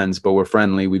us friends, but we're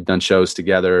friendly. We've done shows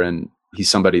together, and he's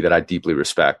somebody that I deeply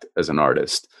respect as an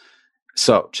artist.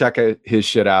 So check his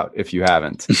shit out if you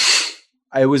haven't.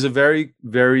 It was a very,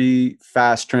 very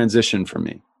fast transition for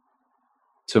me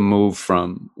to move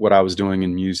from what I was doing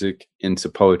in music into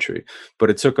poetry. But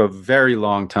it took a very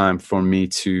long time for me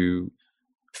to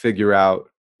figure out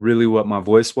really what my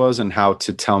voice was and how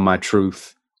to tell my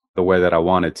truth the way that I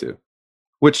wanted to,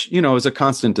 which, you know, is a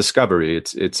constant discovery.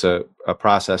 It's a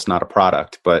process, not a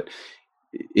product, but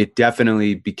it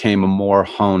definitely became a more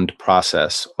honed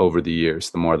process over the years,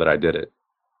 the more that I did it.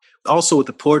 Also with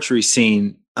the poetry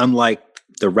scene, unlike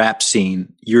the rap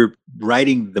scene, you're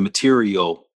writing the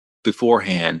material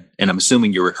beforehand, and I'm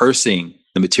assuming you're rehearsing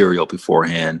the material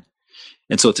beforehand.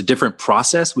 And so it's a different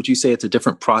process. Would you say it's a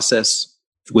different process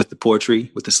with the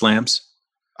poetry, with the slams?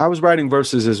 I was writing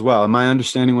verses as well. Am I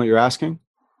understanding what you're asking?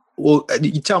 Well,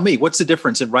 you tell me, what's the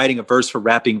difference in writing a verse for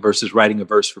rapping versus writing a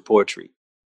verse for poetry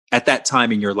at that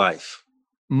time in your life?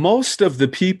 Most of the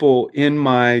people in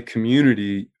my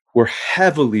community were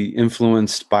heavily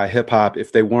influenced by hip hop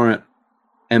if they weren't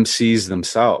MCs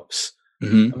themselves. I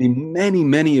mean,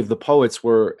 many of the poets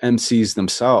were MCs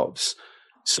themselves.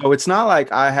 So it's not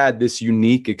like I had this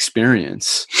unique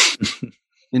experience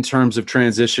in terms of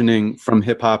transitioning from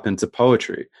hip hop into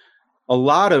poetry. A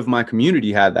lot of my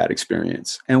community had that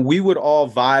experience, and we would all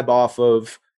vibe off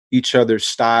of each other's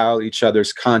style, each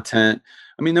other's content.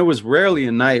 I mean, there was rarely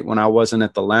a night when I wasn't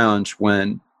at the lounge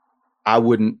when I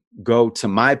wouldn't go to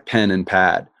my pen and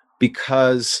pad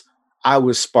because I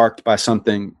was sparked by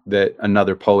something that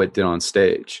another poet did on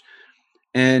stage.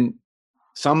 And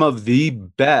some of the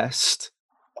best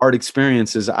art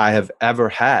experiences I have ever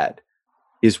had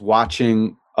is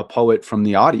watching a poet from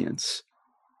the audience.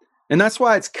 And that's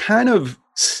why it's kind of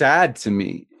sad to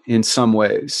me in some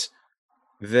ways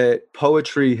that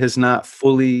poetry has not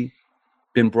fully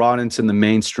been brought into the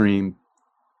mainstream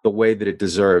the way that it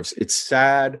deserves. It's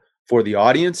sad for the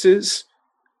audiences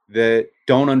that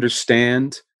don't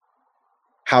understand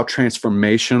how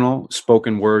transformational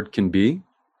spoken word can be.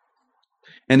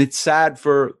 And it's sad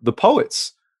for the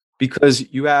poets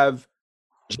because you have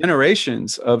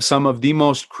generations of some of the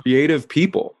most creative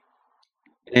people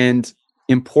and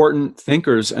important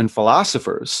thinkers and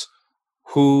philosophers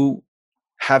who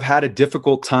have had a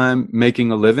difficult time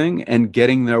making a living and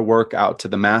getting their work out to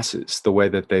the masses the way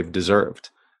that they've deserved.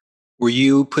 Were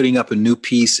you putting up a new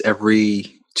piece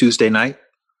every Tuesday night?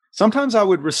 Sometimes I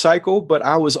would recycle, but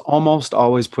I was almost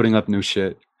always putting up new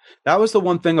shit. That was the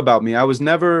one thing about me. I was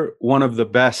never one of the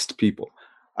best people.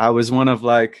 I was one of,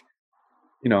 like,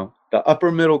 you know, the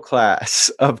upper middle class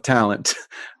of talent,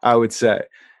 I would say.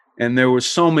 And there were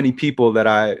so many people that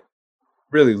I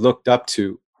really looked up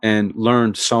to and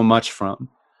learned so much from.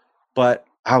 But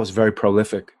I was very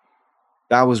prolific.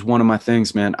 That was one of my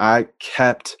things, man. I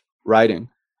kept writing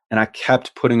and I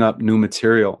kept putting up new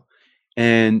material.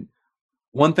 And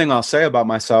one thing I'll say about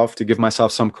myself, to give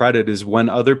myself some credit, is when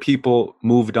other people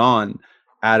moved on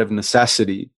out of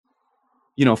necessity,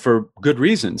 you know, for good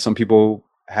reason. Some people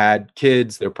had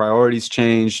kids, their priorities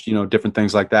changed, you know, different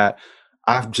things like that.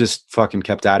 I've just fucking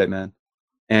kept at it, man.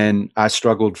 And I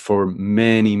struggled for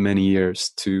many, many years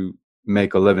to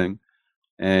make a living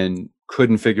and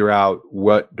couldn't figure out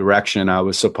what direction I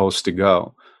was supposed to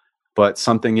go. But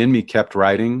something in me kept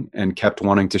writing and kept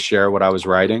wanting to share what I was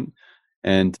writing.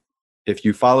 And if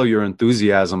you follow your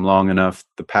enthusiasm long enough,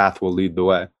 the path will lead the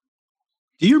way.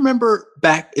 Do you remember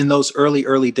back in those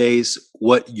early days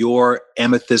what your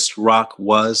Amethyst Rock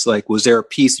was? Like, was there a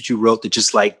piece that you wrote that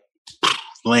just like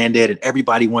landed and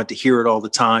everybody wanted to hear it all the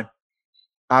time?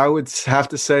 I would have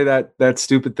to say that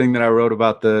stupid thing that I wrote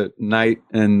about the knight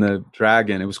and the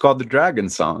dragon. It was called the Dragon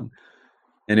Song.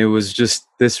 And it was just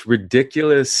this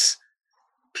ridiculous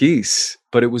piece,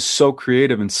 but it was so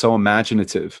creative and so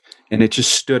imaginative. And it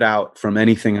just stood out from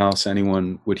anything else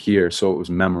anyone would hear. So it was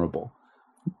memorable.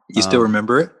 You still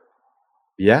remember it?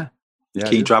 Yeah. Yeah.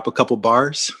 Can you drop a couple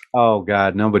bars? Oh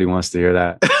God, nobody wants to hear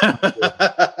that.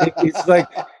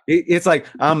 It's like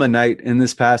I'm a knight in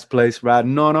this past place,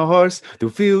 riding on a horse through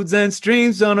fields and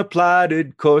streams on a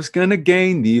plotted course, gonna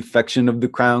gain the affection of the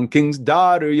crown king's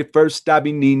daughter. Your first I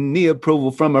be needing the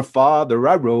approval from her father.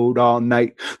 I rode all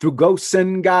night through ghosts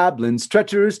and goblins,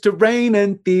 treacherous terrain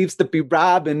and thieves that be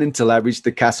robbing until I reached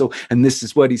the castle. And this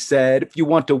is what he said: if you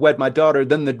want to wed my daughter,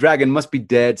 then the dragon must be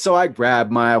dead. So I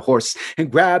grabbed my horse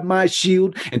and grabbed my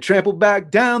shield and trampled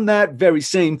back down that very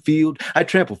same field. I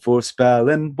trampled for a spell,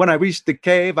 and when I reached the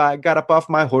cave, I got up off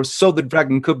my horse so the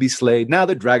dragon could be slayed. Now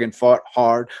the dragon fought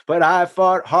hard, but I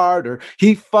fought harder.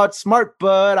 He fought smart,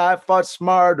 but I fought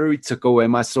smarter. He took away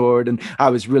my sword, and I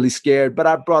was really scared, but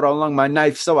I brought along my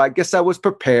knife, so I guess I was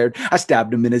prepared. I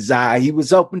stabbed him in his eye. He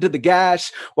was open to the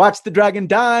gash. Watched the dragon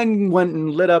die and went and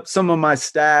lit up some of my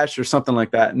stash or something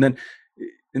like that. And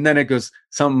then it goes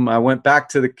something. I went back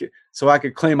to so I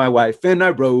could claim my wife, and I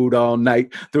rode all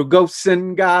night through ghosts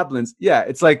and goblins. Yeah,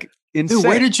 it's like insane. Dude,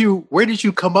 where did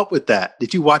you come up with that?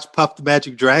 Did you watch Puff the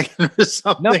Magic Dragon or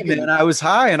something? No, man, I was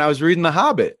high and I was reading The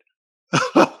Hobbit.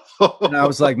 And I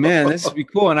was like, man, this would be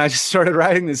cool. And I just started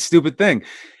writing this stupid thing.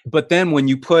 But then when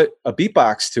you put a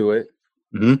beatbox to it,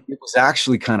 it was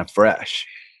actually kind of fresh.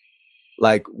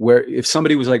 Like where if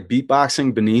somebody was like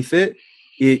beatboxing beneath it,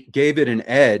 it gave it an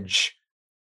edge.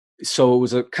 So it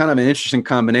was a kind of an interesting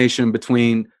combination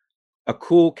between a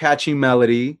cool, catchy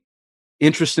melody,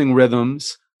 interesting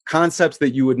rhythms, concepts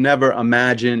that you would never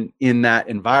imagine in that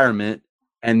environment,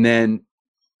 and then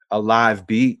a live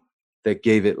beat that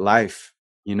gave it life,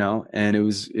 and it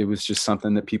was just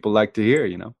something that people like to hear,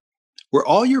 Were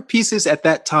all your pieces at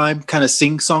that time kind of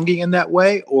sing-songing in that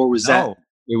way, or was that?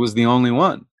 It was the only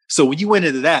one. So when you went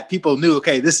into that, people knew,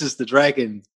 okay, this is the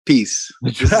dragon piece.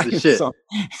 This is the shit. Song.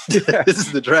 Yeah. This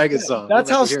is the dragon song. That's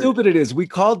how stupid it is. We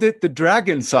called it the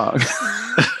dragon song.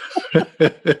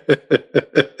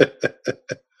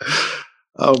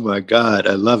 Oh my God.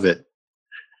 I love it.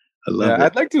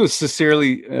 I'd like to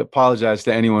sincerely apologize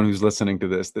to anyone who's listening to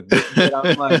this that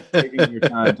I'm like taking your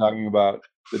time talking about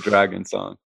the dragon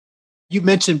song. You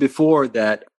mentioned before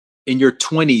that in your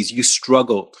 20s, you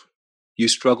struggled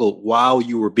while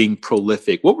you were being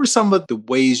prolific. What were some of the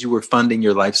ways you were funding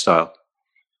your lifestyle?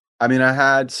 I mean, I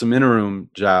had some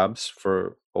interim jobs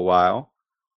for a while.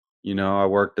 I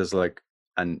worked as like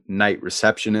a night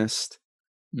receptionist,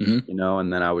 and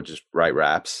then I would just write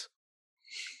raps.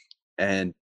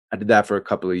 And I did that for a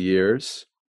couple of years.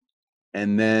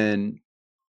 And then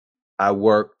I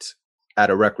worked at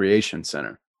a recreation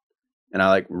center and I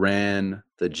like ran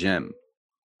the gym.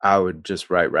 I would just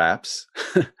write raps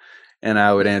and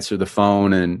I would answer the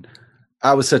phone, and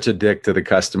I was such a dick to the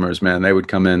customers, man. They would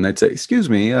come in, they'd say, "Excuse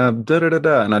me, da da da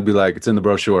da," and I'd be like, "It's in the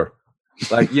brochure."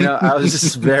 Like, I was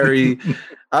just very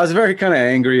kind of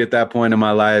angry at that point in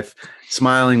my life.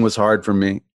 Smiling was hard for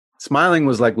me. Smiling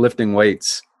was like lifting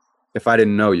weights. If I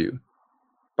didn't know you,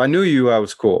 if I knew you, I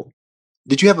was cool.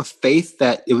 Did you have a faith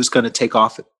that it was going to take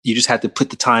off? You just had to put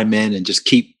the time in and just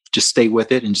stay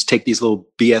with it and just take these little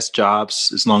BS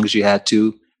jobs as long as you had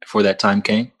to before that time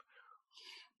came?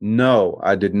 No,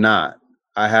 I did not.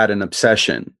 I had an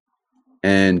obsession,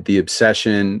 and the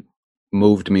obsession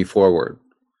moved me forward,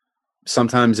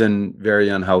 sometimes in very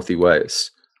unhealthy ways.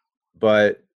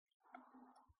 But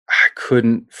I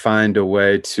couldn't find a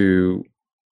way to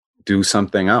do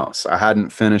something else. I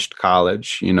hadn't finished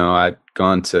college. I'd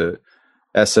gone to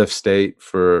SF State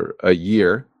for a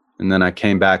year, and then I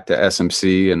came back to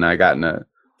SMC, and I got in a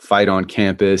fight on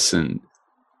campus, and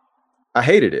I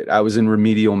hated it. I was in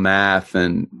remedial math,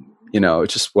 and it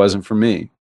just wasn't for me.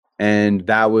 And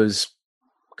that was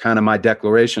kind of my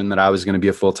declaration that I was going to be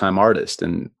a full-time artist.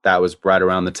 And that was right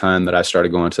around the time that I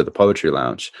started going to the Poetry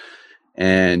Lounge.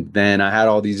 And then I had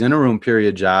all these interim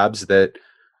period jobs that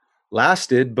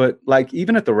lasted, but like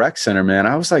even at the rec center, man,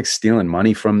 I was like stealing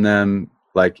money from them.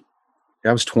 Like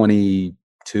I was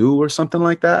 22 or something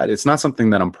like that. It's not something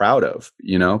that I'm proud of,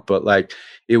 but like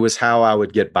it was how I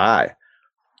would get by.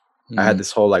 I had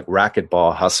this whole like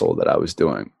racquetball hustle that I was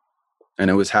doing, and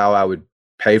it was how I would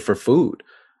pay for food.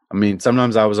 I mean,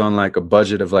 sometimes I was on like a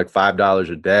budget of like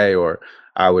 $5 a day, or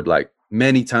I would like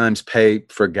many times pay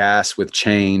for gas with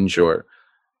change, or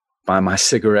buy my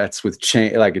cigarettes with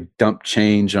change, like a dump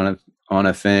change on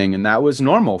a thing. And that was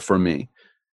normal for me.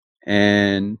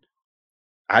 And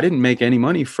I didn't make any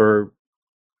money for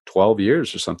 12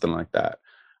 years or something like that.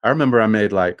 I remember I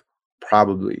made like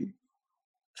probably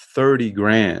 30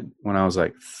 grand when I was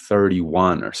like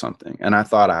 31 or something. And I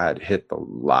thought I had hit the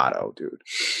lotto, dude.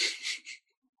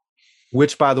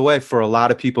 Which, by the way, for a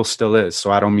lot of people still is.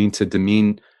 So I don't mean to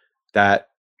demean that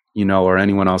or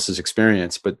anyone else's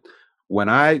experience. But when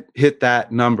I hit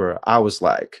that number, I was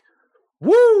like,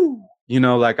 woo,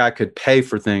 like I could pay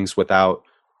for things without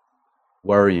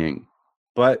worrying.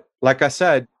 But like I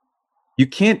said, you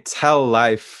can't tell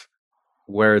life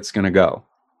where it's going to go.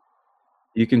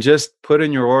 You can just put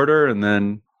in your order and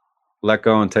then let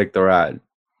go and take the ride.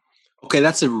 Okay,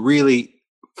 that's a really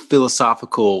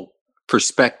philosophical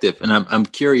perspective. And I'm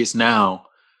curious now,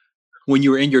 when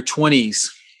you were in your 20s,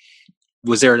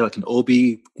 was there like an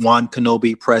Obi-Wan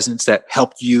Kenobi presence that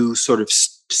helped you sort of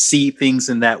see things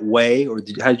in that way? Or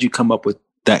how did you come up with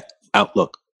that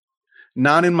outlook?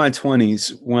 Not in my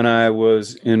 20s. When I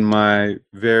was in my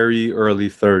very early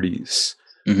 30s,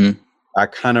 I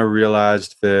kind of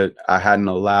realized that I hadn't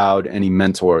allowed any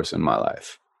mentors in my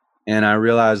life. And I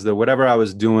realized that whatever I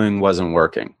was doing wasn't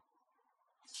working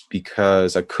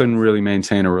because I couldn't really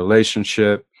maintain a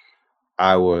relationship.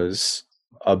 I was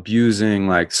abusing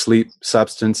like sleep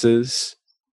substances,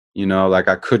 like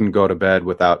I couldn't go to bed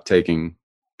without taking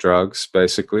drugs,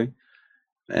 basically.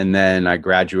 And then I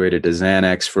graduated to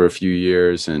Xanax for a few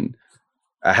years, and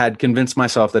I had convinced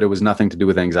myself that it was nothing to do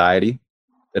with anxiety,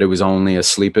 that it was only a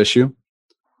sleep issue.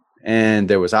 And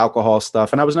there was alcohol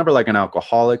stuff. And I was never like an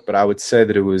alcoholic, but I would say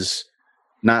that it was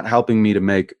not helping me to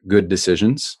make good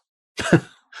decisions.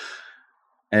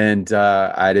 And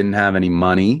I didn't have any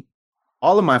money.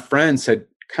 All of my friends had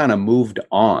kind of moved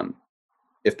on,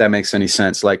 if that makes any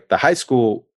sense. Like the high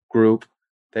school group,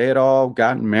 they had all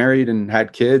gotten married and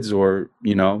had kids, or,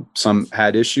 some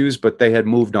had issues, but they had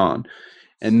moved on.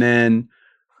 And then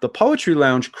the Poetry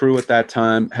Lounge crew at that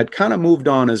time had kind of moved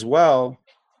on as well,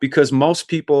 because most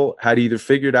people had either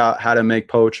figured out how to make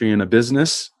poetry in a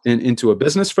business, into a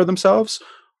business for themselves,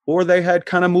 or they had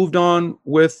kind of moved on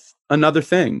with another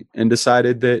thing and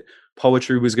decided that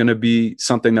poetry was going to be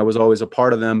something that was always a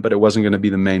part of them, but it wasn't going to be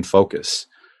the main focus.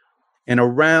 And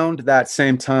around that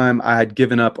same time, I had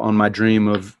given up on my dream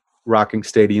of rocking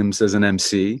stadiums as an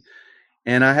MC.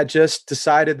 And I had just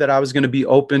decided that I was going to be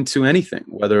open to anything,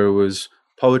 whether it was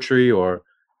poetry or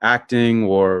acting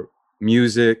or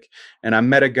music. And I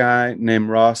met a guy named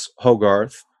Ross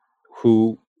Hogarth,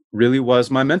 who really was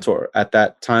my mentor at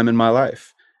that time in my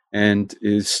life and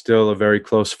is still a very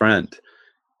close friend.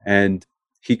 And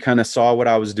he kind of saw what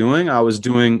I was doing. I was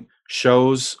doing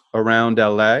shows around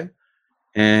LA,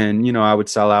 and, I would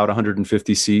sell out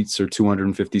 150 seats or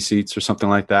 250 seats or something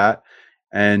like that.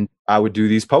 And I would do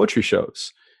these poetry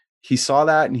shows. He saw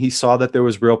that, and he saw that there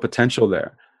was real potential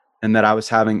there and that I was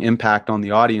having impact on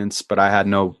the audience, but I had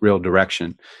no real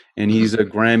direction. And he's a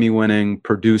Grammy-winning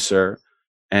producer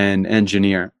and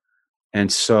engineer.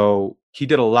 And so he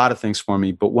did a lot of things for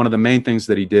me. But one of the main things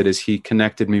that he did is he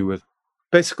connected me with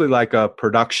basically like a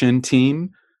production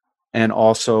team and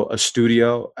also a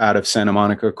studio out of Santa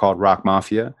Monica called Rock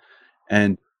Mafia.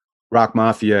 And Rock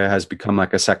Mafia has become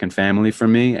like a second family for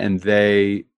me. And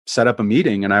they set up a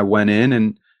meeting, and I went in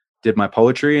and did my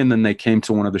poetry. And then they came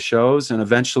to one of the shows, and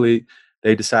eventually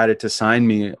they decided to sign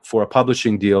me for a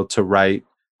publishing deal to write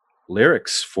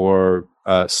lyrics for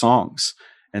songs.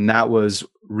 And that was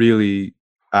really,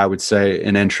 I would say,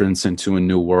 an entrance into a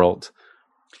new world.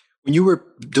 When you were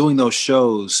doing those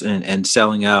shows and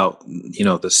selling out,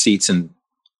 the seats and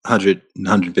 100,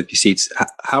 150 seats,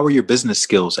 how were your business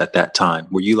skills at that time?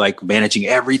 Were you like managing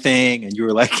everything, and you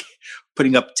were like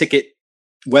putting up ticket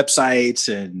websites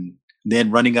and then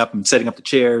running up and setting up the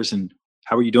chairs? And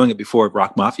how were you doing it before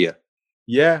Rock Mafia?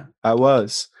 Yeah, I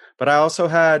was. But I also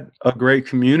had a great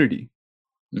community.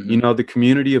 Mm-hmm. The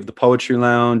community of the Poetry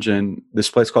Lounge and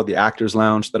this place called the Actors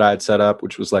Lounge that I had set up,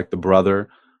 which was like the brother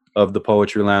of the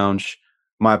Poetry Lounge.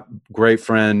 My great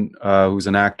friend, who's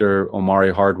an actor,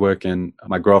 Omari Hardwick, and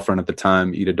my girlfriend at the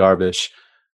time, Ida Darvish,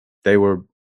 they were,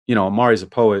 Omari's a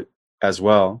poet as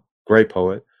well, great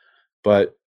poet,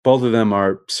 but both of them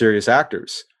are serious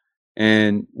actors.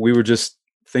 And we were just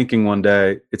thinking one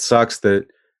day, it sucks that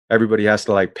everybody has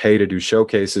to like pay to do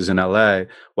showcases in LA.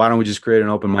 Why don't we just create an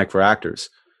open mic for actors?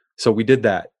 So we did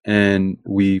that, and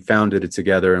we founded it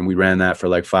together, and we ran that for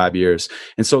like 5 years.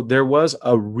 And so there was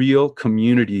a real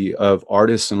community of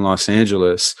artists in Los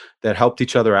Angeles that helped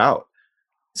each other out.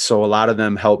 So a lot of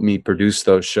them helped me produce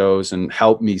those shows and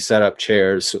helped me set up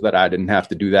chairs so that I didn't have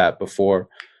to do that before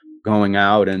going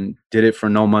out, and did it for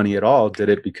no money at all. Did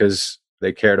it because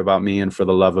they cared about me and for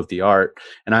the love of the art.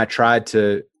 And I tried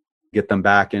to get them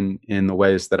back in the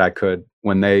ways that I could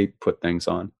when they put things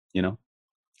on,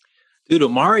 Dude,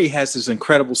 Omari has this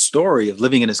incredible story of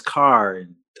living in his car,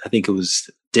 and I think it was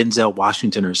Denzel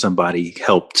Washington or somebody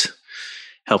helped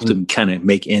him kind of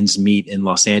make ends meet in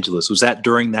Los Angeles. Was that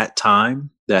during that time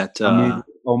that?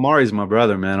 Omari's my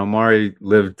brother, man.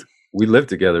 We lived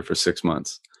together for 6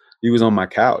 months. he was on my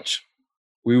couch.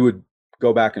 We would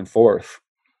go back and forth.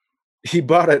 He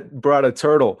brought a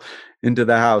turtle into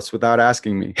the house without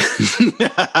asking me.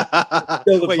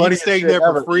 Wait, you staying there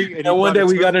for free? And one day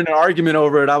we got in an argument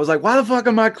over it. I was like, why the fuck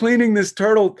am I cleaning this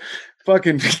turtle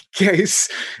fucking case?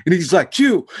 And he's like,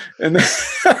 Q. And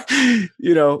then,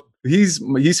 you know,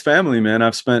 he's family, man.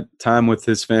 I've spent time with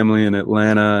his family in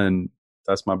Atlanta, and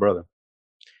that's my brother.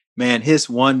 Man, his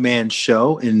one-man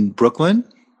show in Brooklyn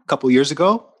a couple years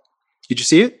ago. Did you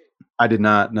see it? I did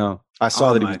not. No, I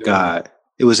saw that. Oh my God.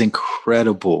 It was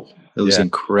incredible. It was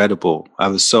incredible. I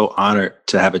was so honored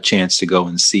to have a chance to go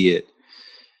and see it.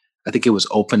 I think it was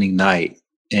opening night.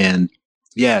 And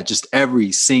yeah, just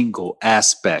every single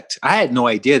aspect. I had no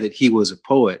idea that he was a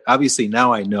poet. Obviously,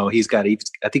 now I know I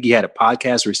think he had a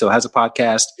podcast, or he still has a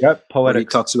podcast. Yep, Poetic. He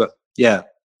talks about, yeah.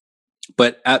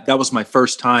 But that was my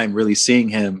first time really seeing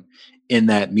him in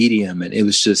that medium. And it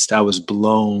was just, I was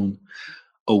blown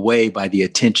away by the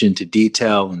attention to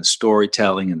detail and the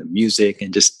storytelling and the music,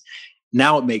 and just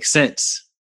now it makes sense.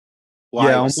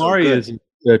 Omari is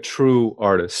a true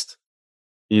artist.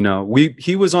 You know,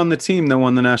 he was on the team that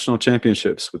won the national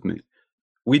championships with me.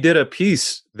 We did a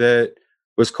piece that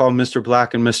was called Mr.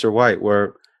 Black and Mr. White,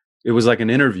 where it was like an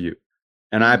interview,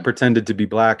 and I pretended to be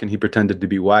black and he pretended to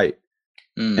be white.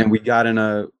 And we got in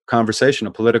a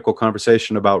political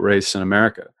conversation about race in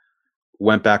America.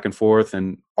 Went back and forth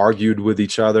and argued with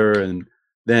each other, and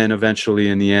then eventually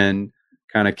in the end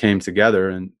kind of came together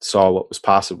and saw what was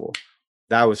possible.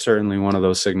 That was certainly one of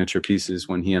those signature pieces.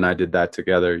 When he and I did that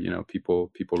together, you know, people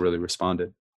really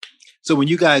responded. So when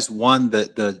you guys won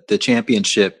the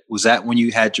championship, was that when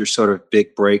you had your sort of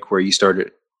big break where you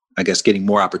started, I guess, getting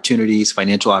more opportunities,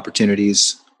 financial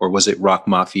opportunities, or was it Rock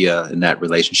Mafia in that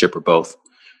relationship, or both?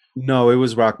 No, it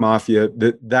was Rock Mafia.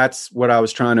 That's what I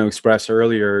was trying to express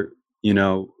earlier, you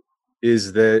know,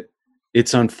 is that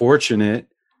it's unfortunate,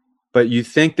 but you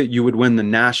think that you would win the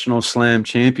National Slam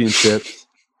Championship,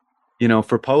 you know,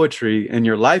 for poetry, and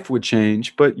your life would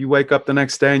change, but you wake up the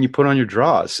next day and you put on your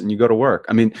drawers and you go to work.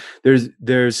 I mean,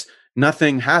 there's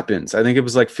nothing happens. I think it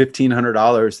was like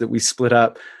 $1,500 that we split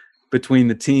up between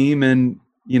the team, and,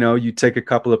 you know, you take a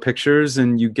couple of pictures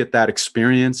and you get that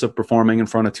experience of performing in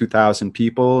front of 2,000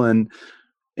 people and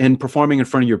performing in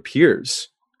front of your peers,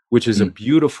 which is a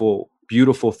beautiful,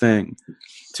 beautiful thing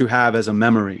to have as a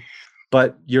memory.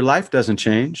 But your life doesn't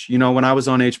change. You know, when I was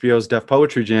on HBO's Def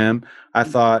Poetry Jam, I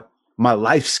thought my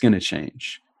life's going to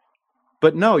change.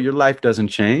 But no, your life doesn't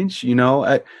change. You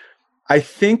know, I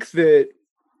think that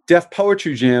Def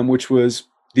Poetry Jam, which was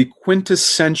the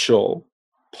quintessential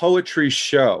poetry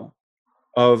show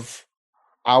of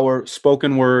our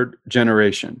spoken word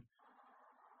generation,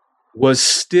 was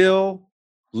still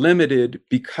limited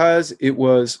because it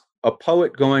was a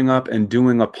poet going up and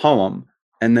doing a poem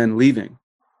and then leaving.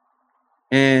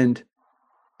 And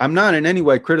I'm not in any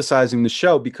way criticizing the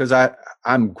show, because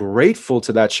I'm grateful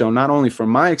to that show, not only for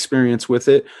my experience with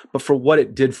it, but for what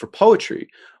it did for poetry.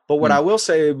 But what I will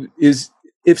say is,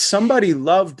 if somebody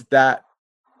loved that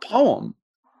poem,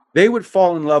 they would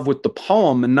fall in love with the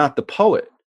poem and not the poet.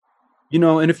 You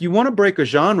know, and if you want to break a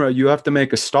genre, you have to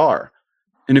make a star.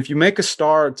 And if you make a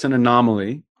star, it's an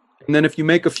anomaly. And then if you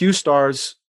make a few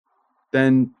stars,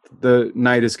 then the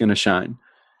night is going to shine.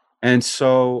 And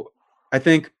so I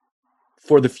think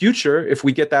for the future, if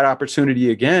we get that opportunity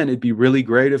again, it'd be really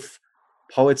great if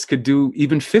poets could do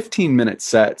even 15-minute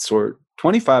sets or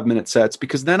 25-minute sets,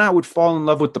 because then I would fall in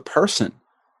love with the person.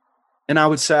 And I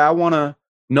would say, I want to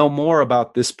know more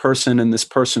about this person and this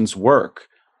person's work,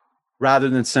 rather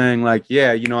than saying like,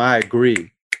 yeah, you know, I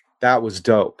agree, that was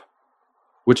dope,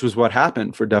 which was what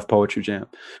happened for Def Poetry Jam.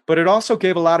 But it also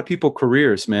gave a lot of people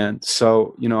careers, man.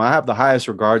 So, you know, I have the highest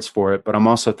regards for it, but I'm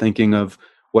also thinking of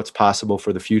what's possible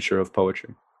for the future of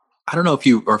poetry. I don't know if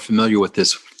you are familiar with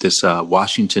this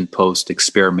Washington Post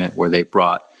experiment where they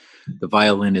brought the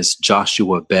violinist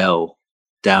Joshua Bell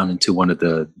down into one of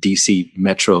the DC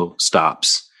Metro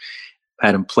stops,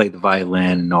 had him play the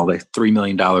violin and all that $3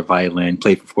 million violin,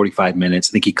 played for 45 minutes.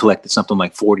 I think he collected something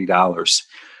like $40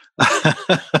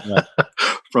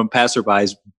 from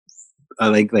passerbys.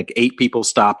 I think like 8 people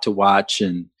stopped to watch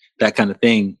and that kind of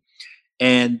thing.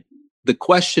 And the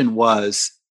question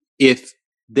was, if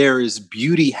there is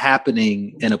beauty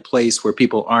happening in a place where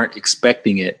people aren't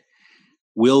expecting it,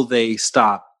 will they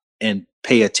stop and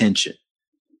pay attention?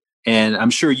 And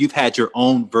I'm sure you've had your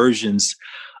own versions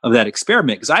of that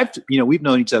experiment, because we've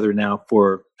known each other now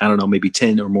for, I don't know, maybe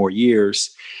 10 or more years.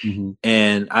 Mm-hmm.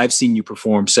 And I've seen you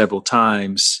perform several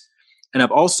times. And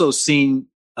I've also seen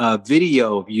a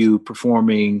video of you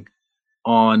performing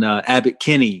on Abbott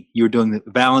Kinney. You were doing the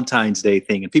Valentine's Day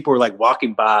thing, and people were like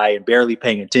walking by and barely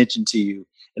paying attention to you.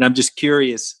 And I'm just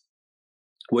curious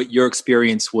what your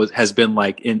experience has been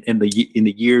like in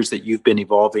the years that you've been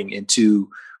evolving into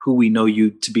who we know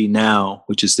you to be now,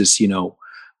 which is this,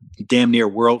 damn near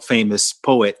world famous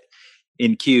poet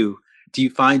In-Q. Do you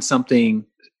find something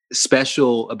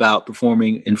special about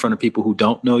performing in front of people who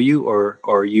don't know you, or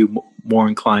are you more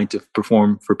inclined to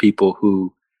perform for people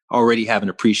who already have an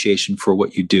appreciation for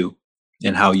what you do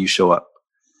and how you show up?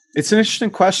 It's an interesting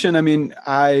question. I mean,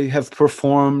 I have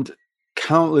performed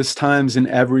countless times in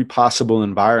every possible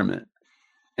environment.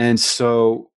 And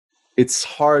so it's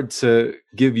hard to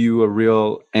give you a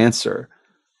real answer.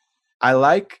 I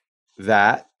like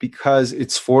that because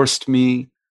it's forced me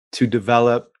to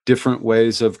develop different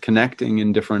ways of connecting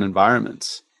in different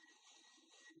environments.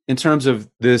 In terms of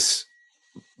this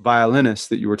violinist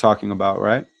that you were talking about,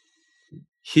 right?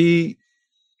 He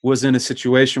was in a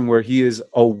situation where he is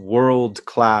a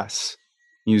world-class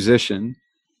musician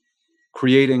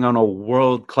creating on a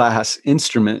world-class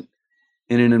instrument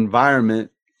in an environment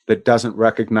that doesn't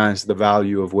recognize the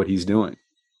value of what he's doing.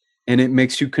 And it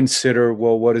makes you consider,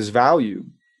 well, what is value?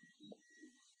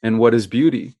 And what is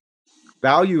beauty?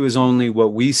 Value is only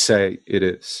what we say it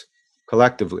is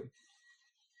collectively.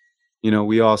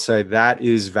 We all say that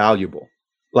is valuable.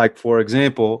 Like, for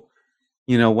example,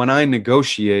 when I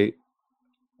negotiate,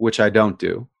 which I don't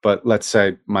do, but let's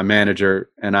say my manager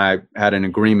and I had an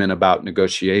agreement about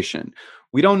negotiation.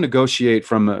 We don't negotiate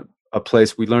from a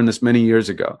place, we learned this many years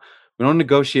ago. We don't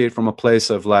negotiate from a place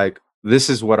of like, this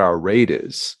is what our rate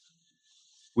is.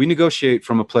 We negotiate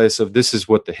from a place of this is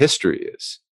what the history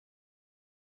is.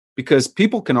 Because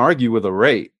people can argue with a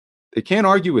rate. They can't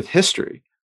argue with history.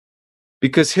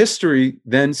 Because history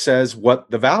then says what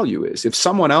the value is. If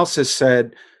someone else has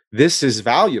said, this is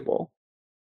valuable,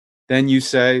 then you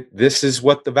say, this is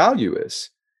what the value is.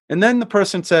 And then the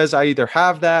person says, I either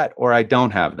have that or I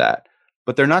don't have that.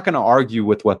 But they're not going to argue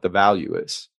with what the value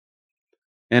is.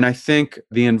 And I think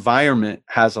the environment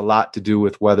has a lot to do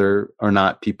with whether or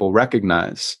not people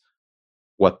recognize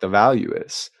what the value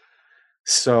is.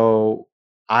 So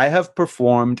I have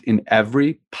performed in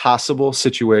every possible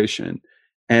situation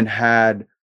and had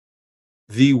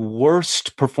the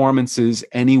worst performances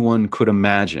anyone could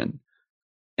imagine,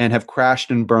 and have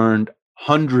crashed and burned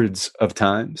hundreds of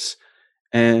times.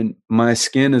 And my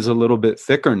skin is a little bit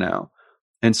thicker now.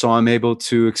 And so I'm able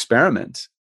to experiment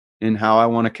in how I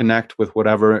want to connect with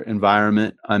whatever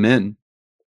environment I'm in.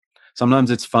 Sometimes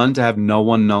it's fun to have no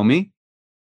one know me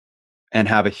and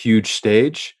have a huge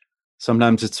stage.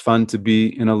 Sometimes it's fun to be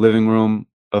in a living room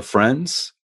of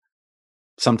friends.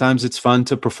 Sometimes it's fun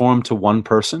to perform to one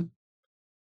person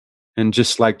and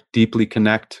just like deeply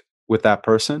connect with that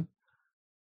person.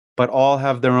 But all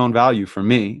have their own value for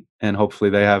me, and hopefully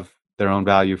they have their own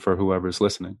value for whoever's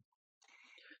listening.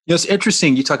 It's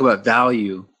interesting you talk about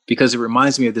value, because it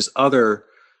reminds me of this other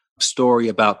story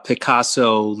about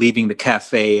Picasso leaving the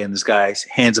cafe, and this guy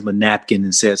hands him a napkin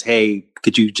and says, hey,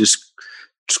 could you just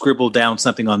scribble down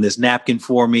something on this napkin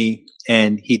for me?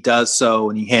 And he does so,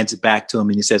 and he hands it back to him,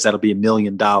 and he says, that'll be $1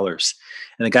 million.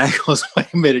 And the guy goes,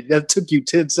 wait a minute, that took you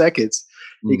 10 seconds.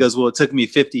 He goes, well, it took me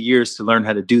 50 years to learn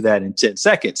how to do that in 10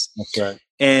 seconds. That's right.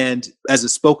 And as a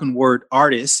spoken word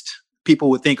artist, people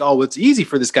would think, oh, it's easy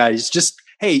for this guy. It's just,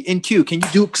 hey, In-Q, can you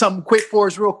do something quick for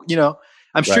us?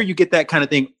 I'm sure you get that kind of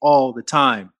thing all the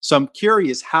time. So I'm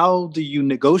curious, how do you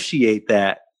negotiate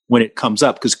that when it comes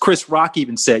up? Because Chris Rock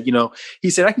even said, he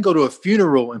said, I can go to a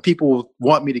funeral and people will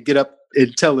want me to get up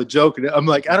and tell a joke. And I'm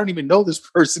like, I don't even know this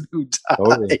person who died.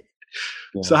 Totally.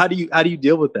 Yeah. So how do you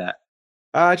deal with that?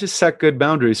 I just set good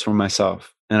boundaries for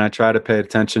myself, and I try to pay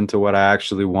attention to what I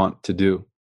actually want to do.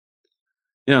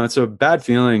 It's a bad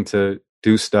feeling to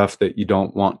do stuff that you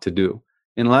don't want to do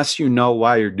unless you know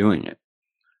why you're doing it.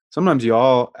 Sometimes you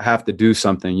all have to do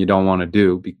something you don't want to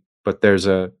do, but there's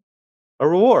a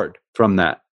reward from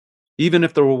that. Even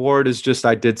if the reward is just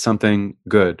I did something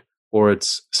good, or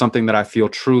it's something that I feel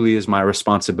truly is my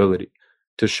responsibility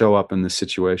to show up in this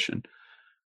situation.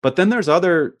 But then there's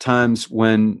other times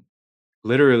when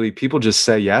literally people just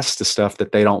say yes to stuff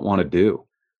that they don't want to do,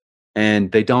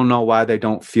 and they don't know why they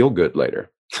don't feel good later.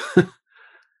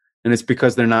 And it's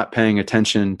because they're not paying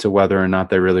attention to whether or not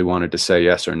they really wanted to say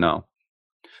yes or no.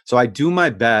 So I do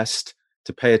my best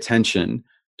to pay attention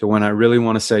to when I really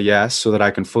want to say yes so that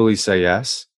I can fully say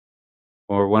yes,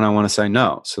 or when I want to say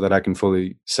no so that I can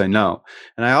fully say no.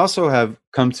 And I also have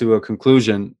come to a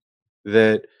conclusion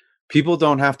that people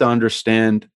don't have to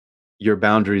understand your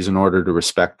boundaries in order to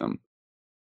respect them.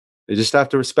 They just have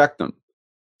to respect them.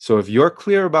 So if you're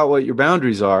clear about what your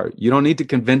boundaries are, you don't need to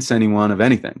convince anyone of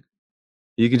anything.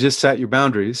 You can just set your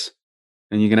boundaries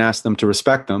and you can ask them to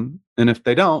respect them. And if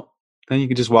they don't, then you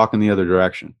can just walk in the other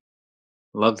direction.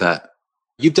 Love that.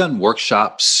 You've done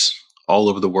workshops all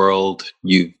over the world.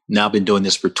 You've now been doing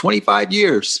this for 25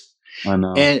 years. I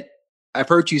know. And I've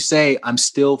heard you say, I'm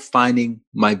still finding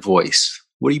my voice.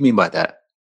 What do you mean by that?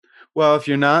 Well, if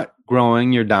you're not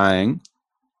growing, you're dying.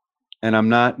 And I'm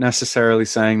not necessarily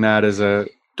saying that as a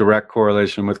direct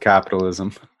correlation with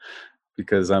capitalism,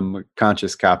 because I'm a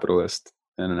conscious capitalist.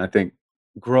 And I think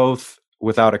growth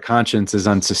without a conscience is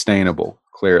unsustainable,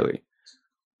 clearly.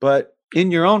 But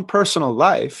in your own personal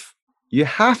life, you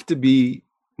have to be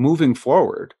moving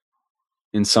forward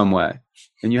in some way.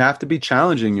 And you have to be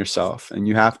challenging yourself and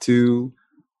you have to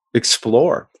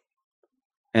explore.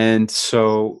 And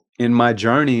so in my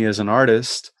journey as an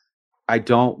artist, I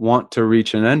don't want to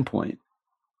reach an endpoint,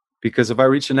 because if I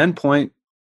reach an endpoint,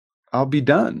 I'll be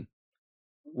done.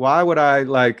 Why would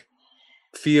I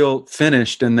feel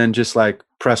finished and then just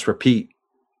press repeat?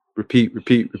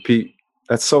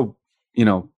 That's so,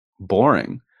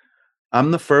 boring.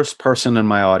 I'm the first person in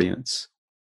my audience.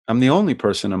 I'm the only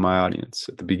person in my audience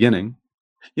at the beginning.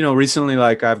 Recently,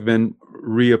 I've been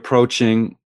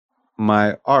reapproaching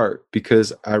my art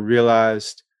because I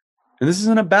realized, and this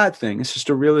isn't a bad thing, it's just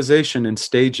a realization in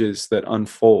stages that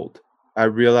unfold. I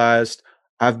realized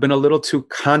I've been a little too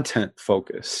content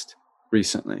focused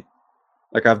recently.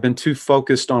 I've been too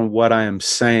focused on what I am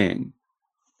saying.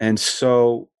 And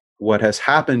so what has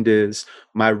happened is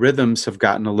my rhythms have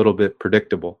gotten a little bit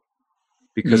predictable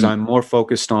because I'm more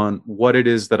focused on what it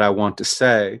is that I want to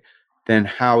say than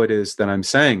how it is that I'm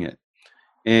saying it.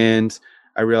 And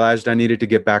I realized I needed to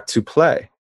get back to play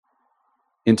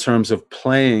in terms of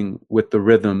playing with the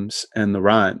rhythms and the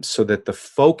rhymes so that the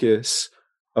focus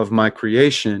of my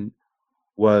creation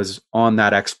was on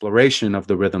that exploration of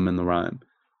the rhythm and the rhyme.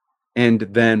 And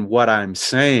then what I'm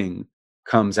saying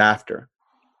comes after.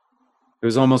 It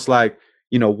was almost like,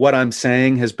 what I'm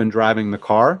saying has been driving the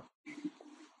car.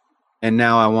 And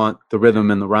now I want the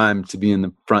rhythm and the rhyme to be in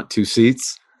the front two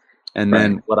seats. And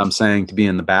then what I'm saying to be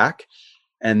in the back.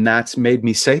 And that's made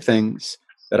me say things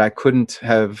that I couldn't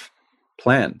have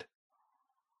planned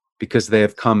because they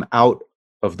have come out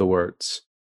of the words.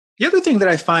 The other thing that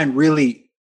I find really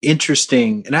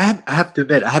interesting, and I have to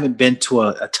admit, I haven't been to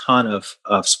a ton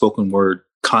of spoken word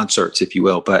concerts, if you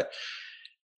will, but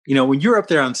when you're up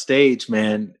there on stage,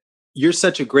 man, you're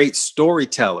such a great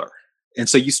storyteller. And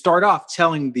so you start off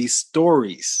telling these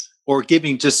stories or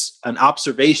giving just an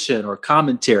observation or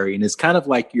commentary. And it's kind of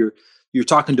like you're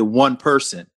talking to one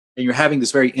person and you're having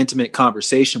this very intimate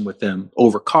conversation with them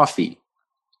over coffee.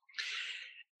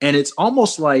 And it's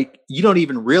almost like you don't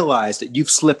even realize that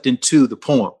you've slipped into the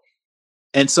poem.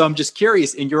 And so I'm just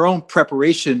curious, in your own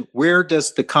preparation, where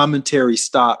does the commentary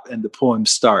stop and the poem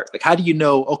start? How do you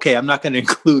know, okay, I'm not going to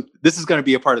include, this is going to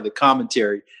be a part of the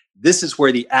commentary. This is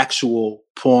where the actual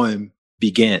poem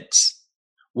begins.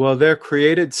 Well, they're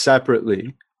created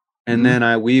separately, and then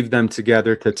I weave them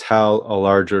together to tell a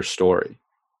larger story.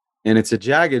 And it's a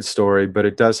jagged story, but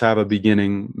it does have a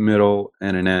beginning, middle,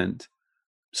 and an end.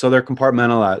 So they're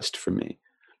compartmentalized for me.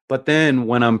 But then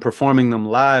when I'm performing them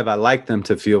live, I like them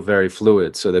to feel very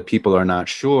fluid so that people are not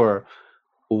sure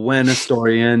when a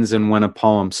story ends and when a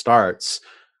poem starts.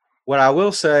 What I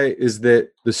will say is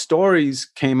that the stories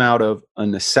came out of a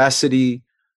necessity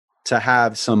to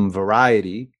have some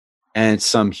variety and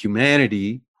some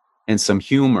humanity and some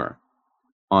humor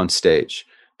on stage.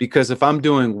 Because if I'm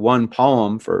doing one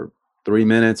poem for 3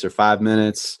 minutes or 5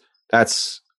 minutes,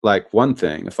 that's one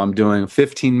thing. If I'm doing a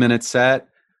 15-minute set,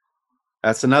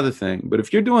 that's another thing. But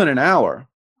if you're doing an hour,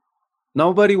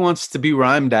 nobody wants to be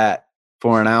rhymed at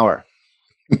for an hour.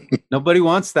 Nobody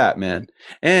wants that, man.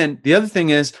 And the other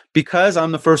thing is, because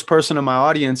I'm the first person in my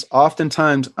audience,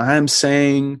 oftentimes I'm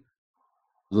saying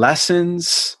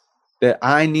lessons that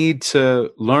I need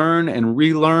to learn and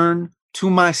relearn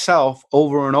to myself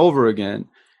over and over again.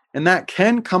 And that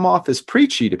can come off as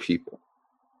preachy to people.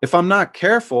 If I'm not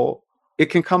careful, it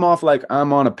can come off like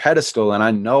I'm on a pedestal and I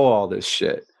know all this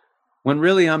shit. When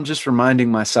really I'm just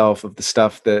reminding myself of the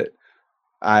stuff that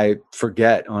I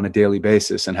forget on a daily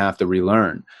basis and have to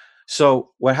relearn. So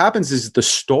what happens is the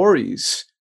stories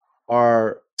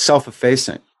are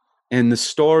self-effacing, and the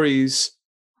stories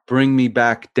bring me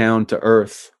back down to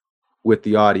earth with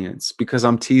the audience because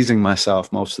I'm teasing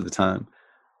myself most of the time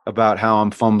about how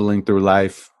I'm fumbling through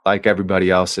life like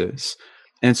everybody else is.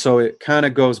 And so it kind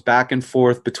of goes back and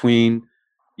forth between,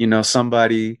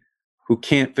 somebody who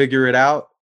can't figure it out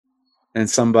and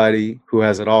somebody who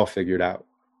has it all figured out.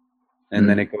 And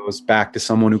then it goes back to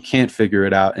someone who can't figure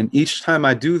it out. And each time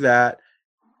I do that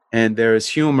and there is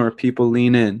humor, people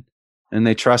lean in and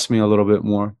they trust me a little bit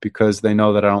more because they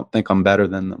know that I don't think I'm better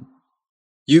than them.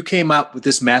 You came up with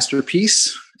this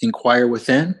masterpiece, Inquire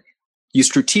Within. You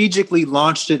strategically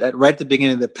launched it right at the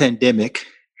beginning of the pandemic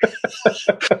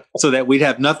so that we'd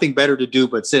have nothing better to do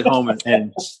but sit home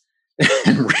and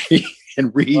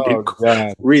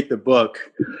read the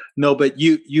book. No, but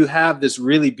you have this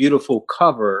really beautiful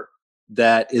cover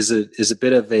that is a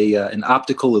bit of an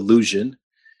optical illusion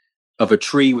of a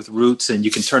tree with roots, and you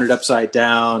can turn it upside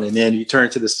down, and then you turn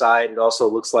it to the side. It also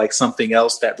looks like something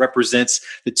else that represents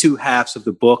the two halves of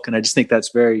the book. And I just think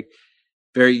that's very,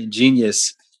 very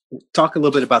ingenious. Talk a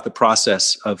little bit about the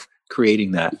process of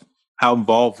creating that. How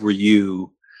involved were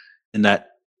you in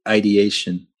that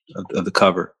ideation of the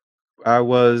cover? I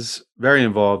was very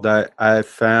involved. I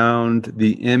found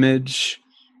the image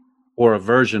or a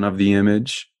version of the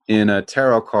image in a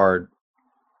tarot card.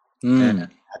 And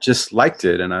I just liked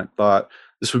it. And I thought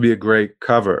this would be a great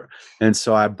cover. And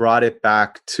so I brought it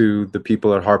back to the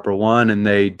people at Harper One, and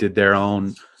they did their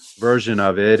own version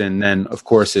of it. And then, of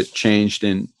course, it changed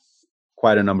in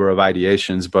quite a number of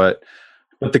ideations. But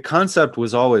the concept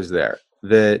was always there,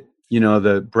 that, you know,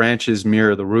 the branches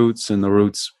mirror the roots and the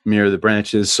roots mirror the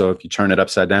branches. So if you turn it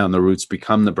upside down, the roots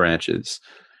become the branches.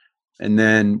 And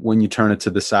then when you turn it to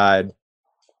the side,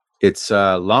 it's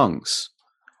lungs.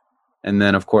 And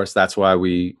then, of course, that's why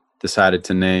we decided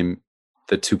to name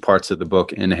the two parts of the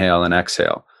book Inhale and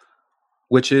Exhale,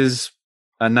 which is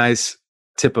a nice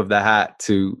tip of the hat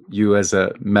to you as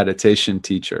a meditation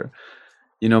teacher.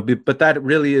 You know, but that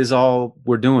really is all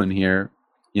we're doing here,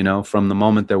 you know, from the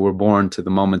moment that we're born to the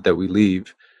moment that we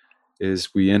leave,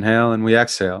 is we inhale and we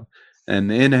exhale. And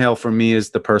the inhale for me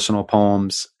is the personal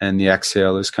poems, and the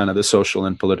exhale is kind of the social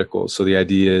and political. So the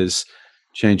idea is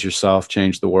change yourself,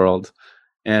 change the world.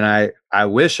 And I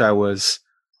wish I was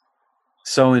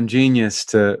so ingenious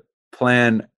to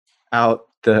plan out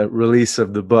the release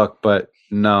of the book, but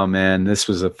no, man, this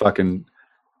was a fucking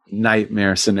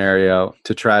nightmare scenario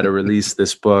to try to release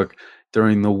this book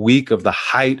during the week of the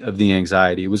height of the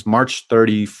anxiety. It was March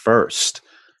 31st.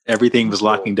 Everything was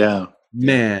locking down.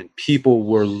 Man, people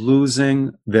were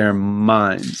losing their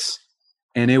minds.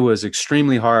 And it was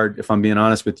extremely hard, if I'm being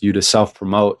honest with you, to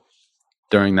self-promote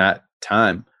during that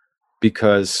time,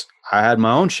 because I had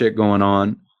my own shit going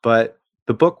on, but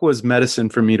the book was medicine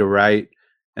for me to write,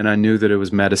 and I knew that it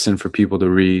was medicine for people to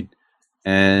read,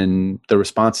 and the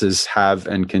responses have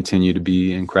and continue to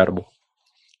be incredible.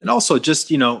 And also,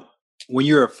 just, you know, when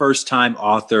you're a first-time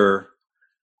author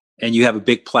and you have a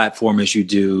big platform as you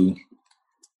do,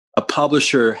 a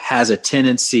publisher has a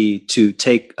tendency to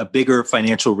take a bigger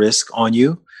financial risk on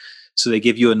you. So they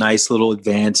give you a nice little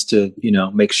advance to, you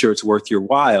know, make sure it's worth your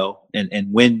while and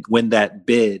win that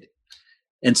bid.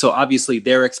 And so obviously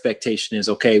their expectation is,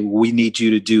 okay, we need you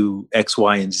to do X,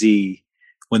 Y, and Z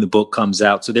when the book comes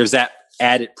out. So there's that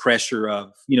added pressure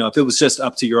of, you know, if it was just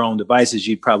up to your own devices,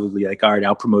 you'd probably like, all right,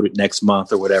 I'll promote it next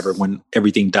month or whatever when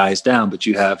everything dies down. But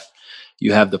you have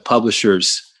the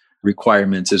publisher's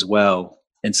requirements as well.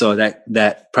 And so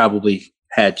that probably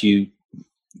had you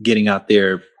getting out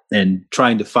there and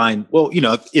trying to find, well, you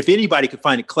know, if anybody could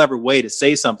find a clever way to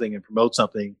say something and promote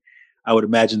something, I would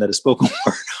imagine that a spoken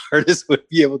word artist would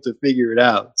be able to figure it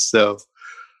out. So,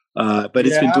 but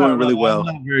it's been doing really well.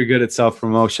 I'm not very good at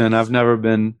self-promotion. I've never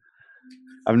been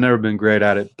great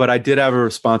at it, but I did have a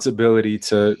responsibility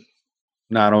to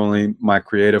not only my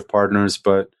creative partners,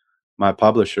 but my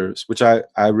publishers, which I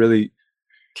really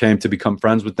came to become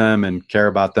friends with them and care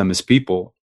about them as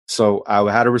people. So I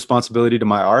had a responsibility to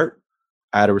my art.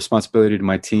 I had a responsibility to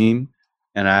my team,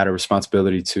 and I had a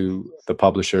responsibility to the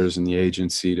publishers and the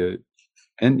agency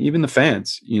and even the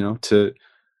fans, you know, to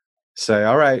say,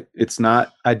 all right, it's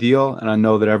not ideal. And I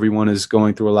know that everyone is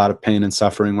going through a lot of pain and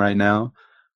suffering right now,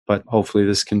 but hopefully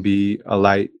this can be a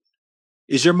light.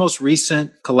 Is your most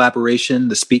recent collaboration,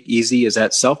 The Speakeasy, is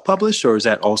that self-published or is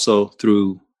that also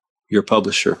through your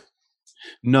publisher?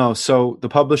 No. So the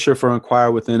publisher for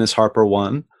Inquire Within is Harper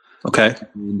One. Okay.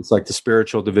 It's like the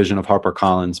spiritual division of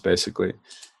HarperCollins, basically.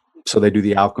 So they do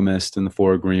The Alchemist and The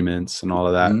Four Agreements and all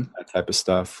of that, that type of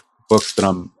stuff. Books that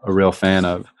I'm a real fan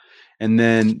of. And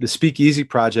then the Speakeasy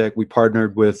project, we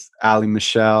partnered with Ali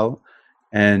Michelle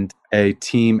and a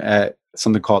team at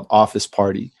something called Office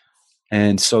Party.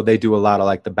 And so they do a lot of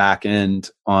like the back end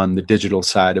on the digital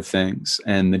side of things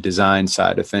and the design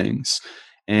side of things.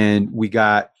 And we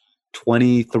got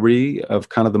 23 of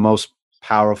kind of the most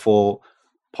powerful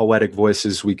poetic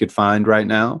voices we could find right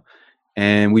now.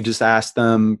 And we just asked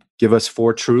them, give us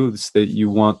 4 truths that you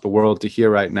want the world to hear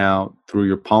right now through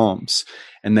your poems.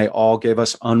 And they all gave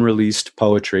us unreleased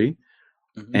poetry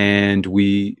Mm-hmm. And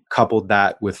we coupled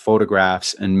that with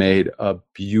photographs and made a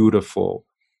beautiful,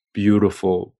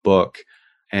 beautiful book.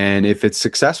 And if it's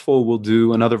successful, we'll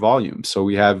do another volume. So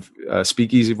we have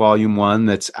Speakeasy Volume 1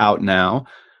 that's out now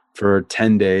for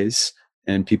 10 days,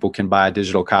 and people can buy a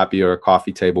digital copy or a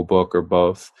coffee table book or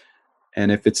both.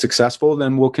 And if it's successful,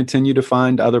 then we'll continue to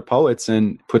find other poets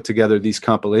and put together these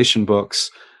compilation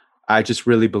books. I just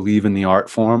really believe in the art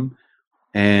form.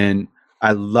 And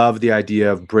I love the idea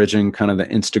of bridging kind of the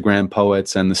Instagram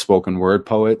poets and the spoken word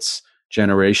poets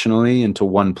generationally into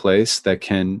one place that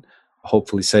can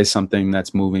hopefully say something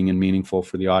that's moving and meaningful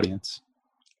for the audience.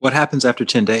 What happens after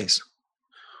 10 days?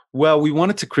 Well, we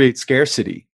wanted to create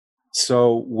scarcity.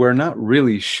 So we're not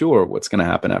really sure what's going to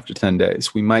happen after 10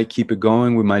 days. We might keep it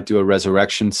going. We might do a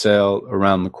resurrection sale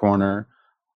around the corner.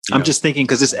 I'm just thinking,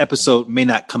 because this episode may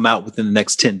not come out within the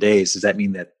next 10 days. Does that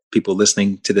mean that people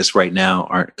listening to this right now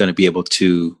aren't going to be able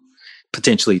to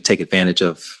potentially take advantage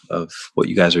of what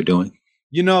you guys are doing?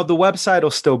 The website will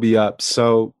still be up.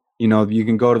 So, you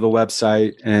can go to the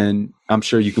website, and I'm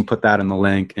sure you can put that in the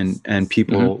link, and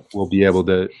people will be able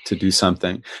to do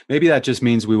something. Maybe that just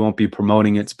means we won't be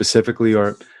promoting it specifically,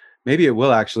 or maybe it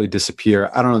will actually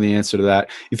disappear. I don't know the answer to that.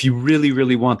 If you really,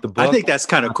 really want the book, I think that's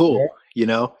kind of cool.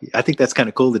 I think that's kind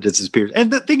of cool that it disappears.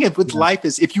 And the thing with life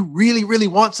is, if you really, really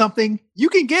want something, you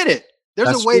can get it.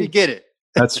 There's a way to get it.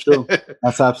 That's true.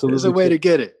 That's absolutely There's a way to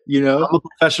get it. I'm a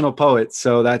professional poet,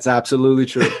 so that's absolutely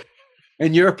true.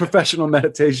 And you're a professional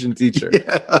meditation teacher.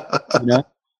 Yeah.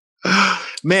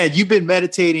 Man, you've been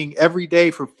meditating every day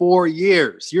for 4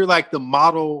 years. You're like the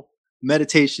model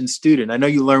meditation student. I know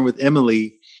you learned with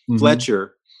Emily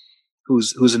Fletcher,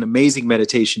 who's an amazing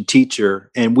meditation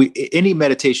teacher. And any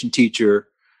meditation teacher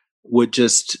would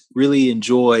just really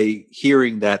enjoy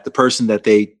hearing that the person that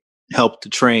they helped to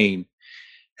train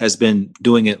has been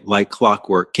doing it like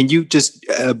clockwork. Can you just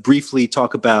briefly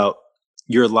talk about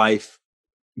your life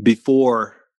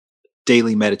before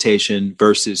daily meditation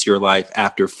versus your life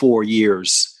after 4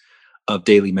 years of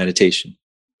daily meditation?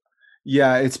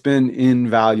 Yeah, it's been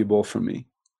invaluable for me.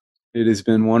 It has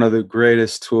been one of the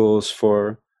greatest tools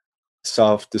for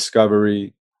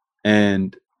self-discovery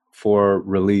and for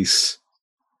release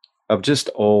of just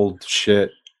old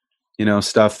shit,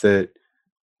 stuff that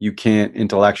you can't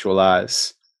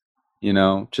intellectualize,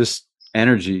 just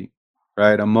energy,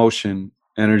 right? Emotion,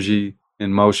 energy,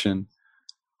 and motion.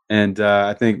 And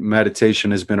I think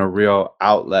meditation has been a real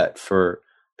outlet for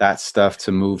that stuff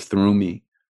to move through me.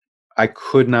 I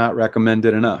could not recommend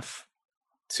it enough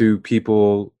to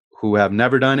people who have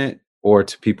never done it, or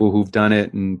to people who've done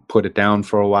it and put it down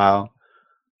for a while.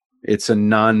 It's a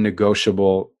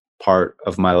non-negotiable part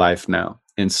of my life now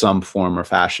in some form or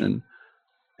fashion.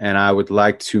 And I would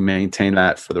like to maintain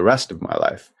that for the rest of my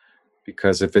life,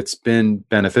 because if it's been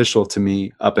beneficial to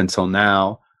me up until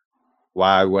now,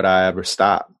 why would I ever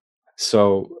stop?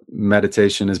 So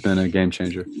meditation has been a game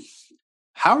changer.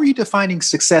 How are you defining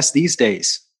success these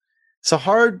days? It's a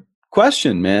hard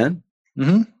question, man.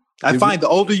 Mm-hmm. I find the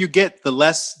older you get,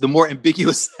 the more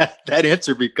ambiguous that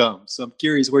answer becomes. So I'm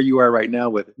curious where you are right now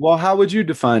with it. Well, how would you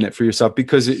define it for yourself?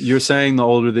 Because you're saying the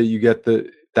older that you get,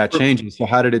 that changes. So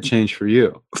how did it change for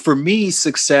you? For me,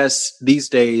 success these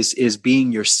days is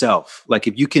being yourself. Like,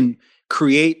 if you can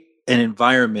create an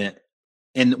environment,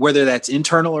 and whether that's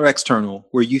internal or external,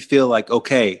 where you feel like,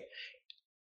 okay,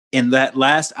 in that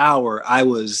last hour, I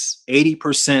was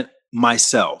 80%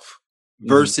 myself.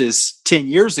 Versus 10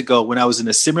 years ago, when I was in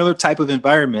a similar type of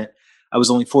environment, I was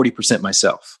only 40%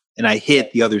 myself, and I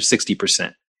hit the other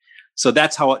 60%. So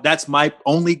that's my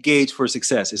only gauge for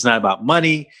success. It's not about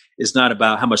money. It's not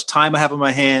about how much time I have on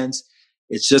my hands.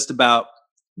 It's just about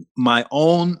my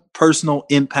own personal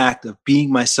impact of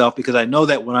being myself, because I know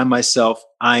that when I'm myself,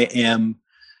 I am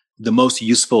the most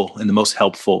useful and the most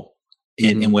helpful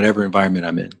in whatever environment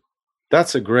I'm in.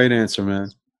 That's a great answer,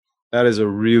 man. That is a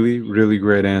really, really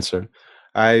great answer.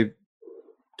 I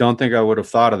don't think I would have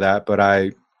thought of that, but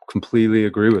I completely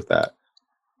agree with that.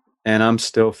 And I'm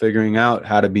still figuring out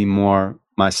how to be more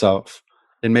myself.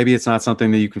 And maybe it's not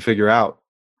something that you can figure out.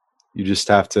 You just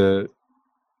have to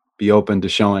be open to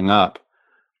showing up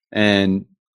and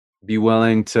be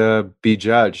willing to be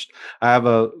judged. I have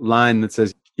a line that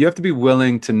says, you have to be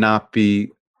willing to not be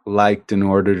liked in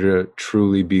order to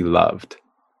truly be loved.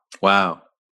 Wow.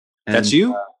 And that's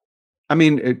you? I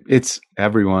mean, it's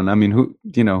everyone. I mean,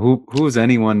 who's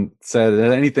anyone said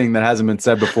anything that hasn't been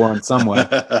said before in some way?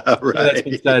 Right. That's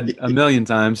been said a million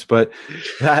times, but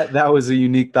that was a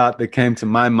unique thought that came to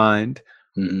my mind.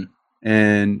 Mm-hmm.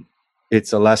 And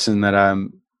it's a lesson that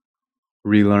I'm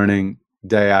relearning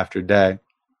day after day.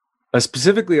 A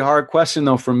specifically hard question,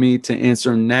 though, for me to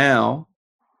answer now,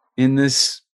 in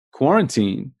this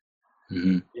quarantine,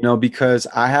 because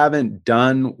I haven't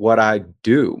done what I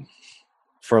do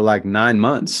for like 9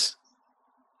 months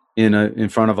in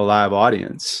front of a live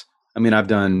audience. I mean, I've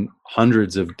done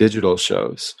hundreds of digital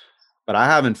shows, but I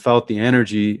haven't felt the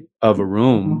energy of a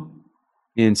room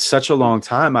in such a long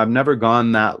time. I've never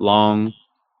gone that long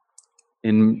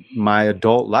in my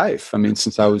adult life. I mean,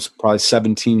 since I was probably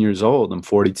 17 years old. I'm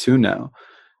 42 now.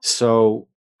 So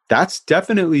that's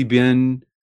definitely been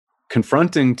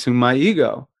confronting to my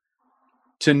ego,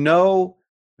 to know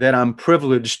that I'm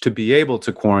privileged to be able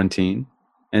to quarantine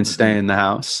and stay in the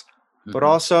house, but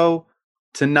also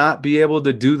to not be able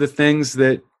to do the things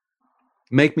that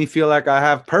make me feel like I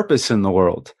have purpose in the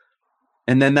world.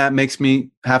 And then that makes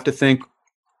me have to think,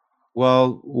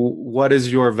 well, what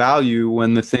is your value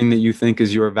when the thing that you think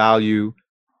is your value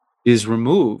is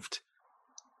removed?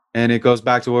 And it goes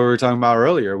back to what we were talking about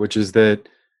earlier, which is that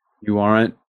you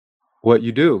aren't what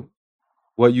you do.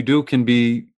 What you do can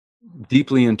be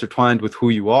deeply intertwined with who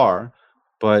you are,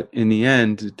 but in the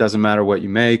end, it doesn't matter what you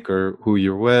make or who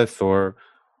you're with or,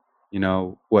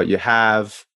 what you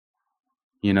have.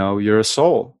 You're a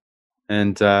soul,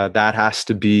 and that has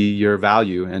to be your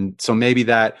value. And so maybe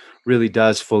that really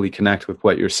does fully connect with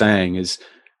what you're saying, is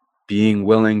being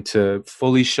willing to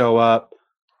fully show up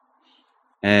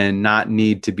and not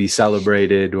need to be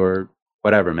celebrated or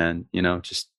whatever, man.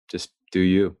 Just do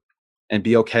you and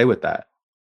be okay with that.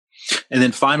 And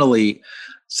then finally,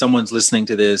 someone's listening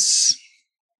to this,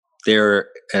 they're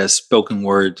a spoken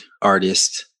word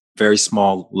artist, very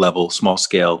small level, small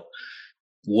scale.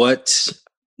 What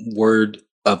word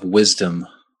of wisdom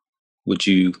would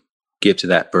you give to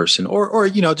that person? Or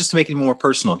just to make it more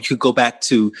personal, you could go back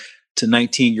to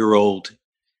 19-year-old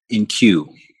in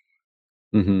Q,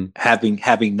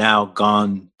 having now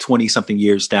gone 20 something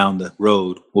years down the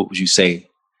road. What would you say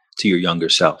to your younger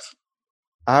self?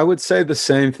 I would say the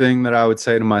same thing that I would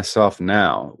say to myself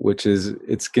now, which is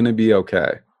it's going to be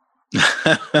okay.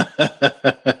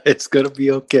 It's going to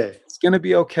be okay. It's going to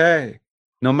be okay.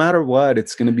 No matter what,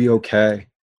 it's going to be okay.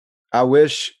 I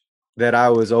wish that I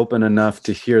was open enough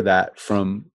to hear that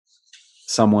from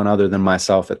someone other than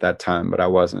myself at that time, but I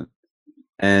wasn't.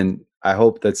 And I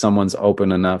hope that someone's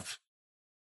open enough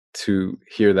to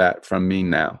hear that from me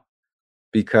now,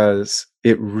 because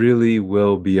it really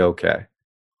will be okay.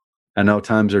 I know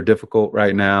times are difficult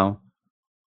right now,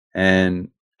 and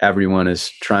everyone is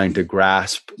trying to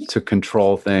grasp to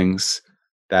control things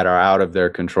that are out of their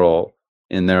control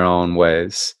in their own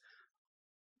ways.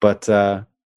 But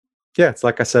it's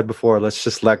like I said before, let's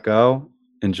just let go,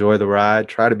 enjoy the ride,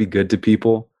 try to be good to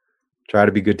people, try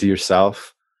to be good to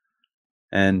yourself.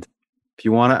 And if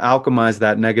you want to alchemize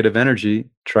that negative energy,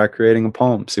 try creating a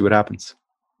poem, see what happens.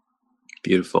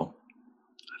 Beautiful.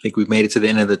 I think we've made it to the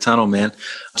end of the tunnel, man.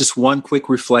 Just one quick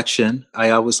reflection. I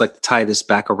always like to tie this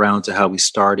back around to how we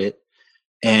started,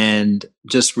 and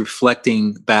just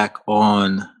reflecting back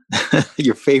on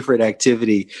your favorite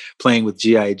activity, playing with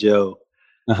G.I. Joe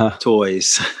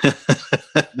toys.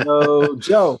 No,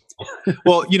 Joe.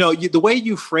 Well, the way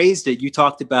you phrased it, you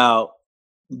talked about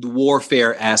the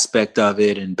warfare aspect of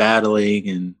it and battling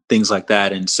and things like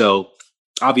that. And so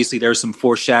obviously there's some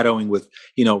foreshadowing with,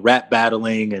 rap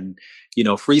battling and,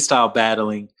 freestyle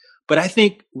battling. But I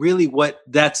think really what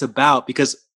that's about,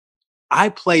 because I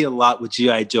play a lot with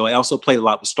G.I. Joe. I also play a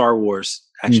lot with Star Wars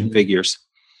action figures.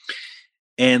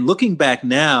 And looking back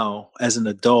now as an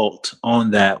adult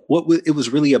on that, what it was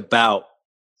really about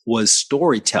was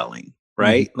storytelling,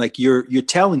 right? Like you're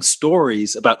telling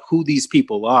stories about who these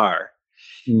people are.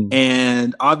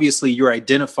 And obviously you're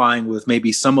identifying with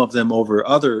maybe some of them over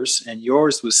others, and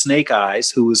yours was Snake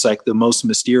Eyes, who was like the most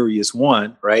mysterious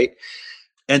one, right?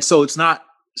 And so it's not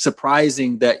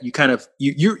surprising that you kind of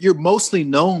you're mostly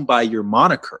known by your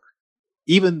moniker,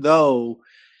 even though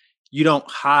you don't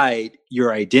hide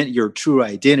your identity, your true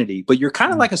identity, but you're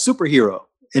kind of like a superhero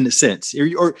in a sense,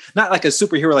 or not like a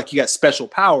superhero like you got special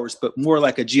powers, but more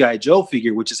like a G.I. Joe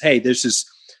figure, which is, hey, there's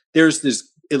this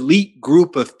elite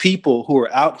group of people who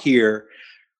are out here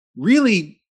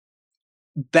really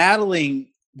battling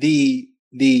the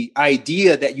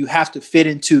idea that you have to fit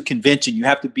into convention. You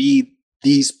have to be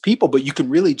these people, but you can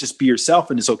really just be yourself,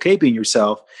 and it's okay being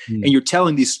yourself. And you're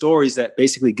telling these stories that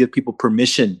basically give people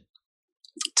permission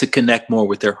to connect more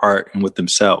with their heart and with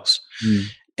themselves.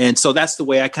 And so that's the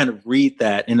way I kind of read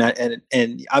that.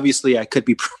 And obviously I could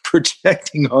be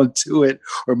projecting onto it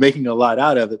or making a lot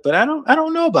out of it, but I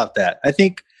don't know about that. I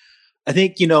think,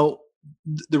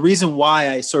 the reason why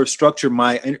I sort of structure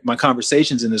my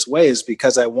conversations in this way is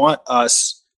because I want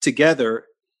us together,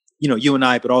 you and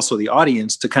I, but also the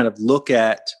audience, to kind of look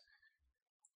at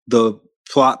the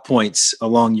plot points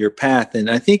along your path.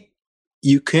 And I think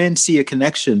you can see a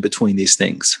connection between these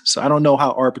things. So I don't know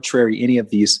how arbitrary any of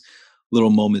these little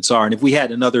moments are. And if we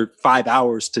had another 5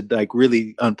 hours to like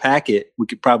really unpack it, we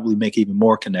could probably make even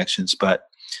more connections. But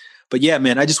yeah,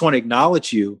 man, I just want to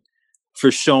acknowledge you for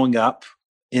showing up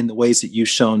in the ways that you've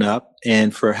shown up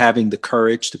and for having the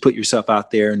courage to put yourself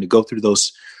out there and to go through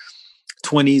those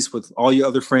 20s with all your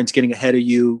other friends getting ahead of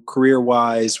you,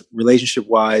 career-wise,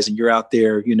 relationship-wise, and you're out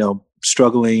there,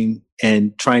 struggling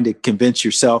and trying to convince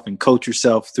yourself and coach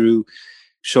yourself through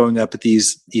showing up at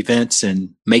these events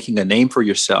and making a name for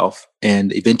yourself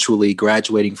and eventually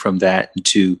graduating from that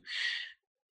into,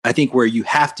 I think, where you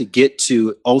have to get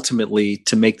to ultimately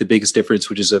to make the biggest difference,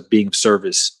 which is of being of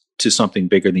service to something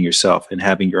bigger than yourself and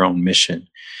having your own mission.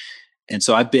 And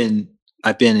so I've been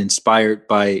inspired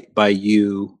by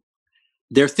you.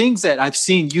 There are things that I've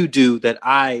seen you do that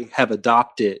I have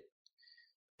adopted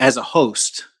as a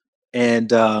host.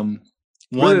 And one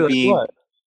really, being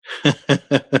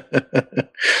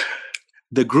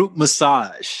the group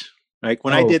massage. Like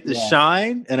when I did the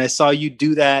Shine and I saw you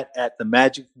do that at the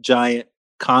Magic Giant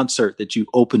concert that you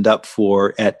opened up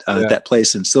for at that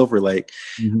place in Silver Lake,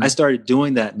 I started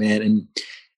doing that, man.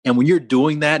 And when you're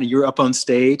doing that and you're up on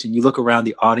stage and you look around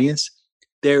the audience,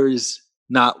 there is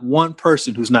not one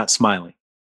person who's not smiling.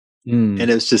 And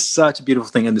it's just such a beautiful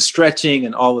thing. And the stretching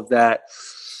and all of that.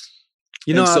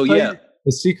 So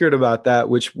the secret about that,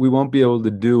 which we won't be able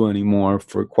to do anymore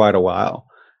for quite a while,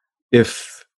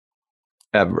 if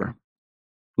ever,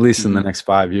 at least in the next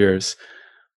 5 years.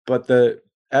 But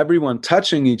everyone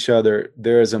touching each other,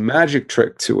 there is a magic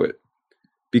trick to it.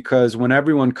 Because when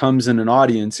everyone comes in an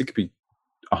audience, it could be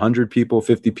 100 people,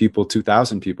 50 people,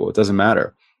 2,000 people, it doesn't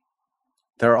matter.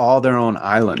 They're all their own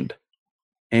island.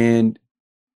 And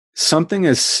something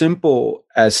as simple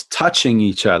as touching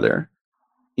each other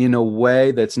in a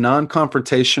way that's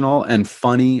non-confrontational and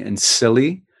funny and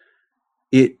silly,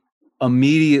 it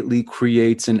immediately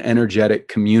creates an energetic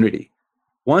community.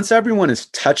 Once everyone has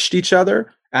touched each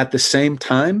other at the same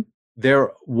time,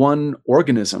 they're one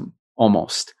organism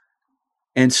almost.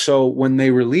 And so when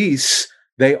they release,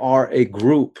 they are a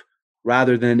group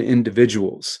rather than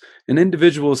individuals. And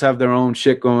individuals have their own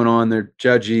shit going on. They're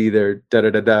judgy, they're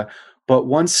da-da-da-da. But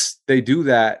once they do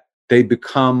that, they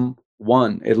become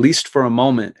one, at least for a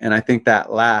moment. And I think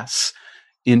that lasts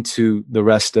into the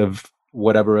rest of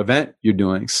whatever event you're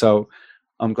doing. So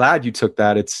I'm glad you took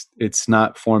that. It's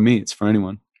not for me, it's for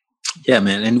anyone. Yeah,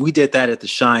 man. And we did that at the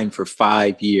Shine for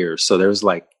 5 years. So there's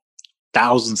like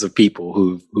thousands of people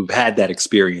who've had that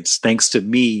experience, thanks to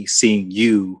me seeing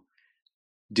you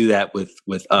do that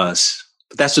with us.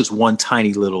 But that's just one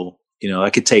tiny little,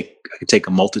 I could take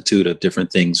a multitude of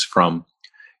different things from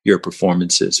your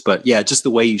performances. But yeah, just the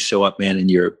way you show up, man, and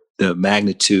the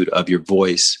magnitude of your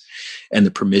voice and the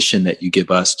permission that you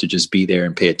give us to just be there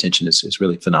and pay attention is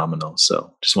really phenomenal.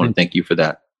 So just want to thank you for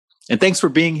that. And thanks for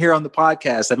being here on the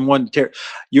podcast. I didn't want to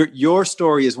your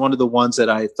story is one of the ones that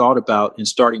I thought about in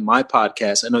starting my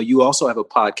podcast. I know you also have a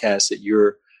podcast that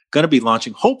you're going to be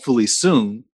launching hopefully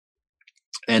soon.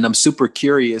 And I'm super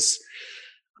curious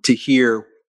to hear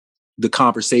the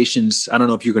conversations. I don't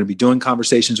know if you're going to be doing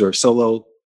conversations or solo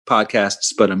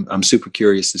podcasts, but I'm super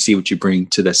curious to see what you bring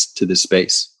to this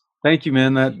space. Thank you,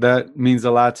 man. That means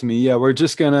a lot to me. Yeah, we're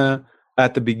just gonna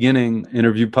at the beginning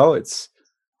interview poets.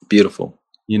 Beautiful.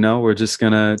 We're just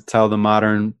gonna tell the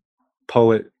modern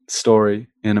poet story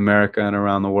in America and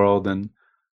around the world, and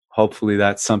hopefully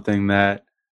that's something that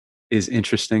is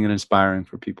interesting and inspiring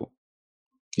for people.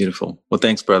 Beautiful. Well,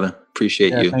 thanks, brother.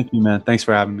 Appreciate you. Thank you, man. Thanks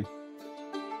for having me.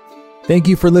 Thank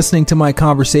you for listening to my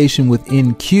conversation with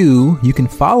InQ. You can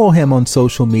follow him on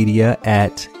social media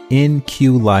at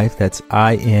InQ Life. That's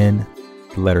IN,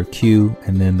 the letter Q,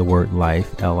 and then the word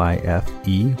life, LIFE,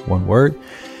 one word.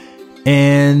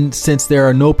 And since there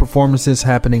are no performances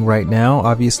happening right now,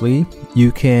 obviously,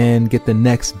 you can get the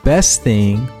next best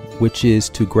thing, which is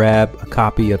to grab a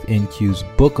copy of InQ's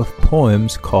book of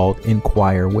poems called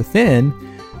Inquire Within,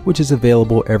 which is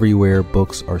available everywhere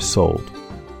books are sold.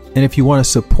 And if you want to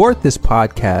support this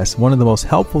podcast, one of the most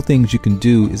helpful things you can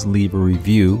do is leave a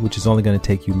review, which is only going to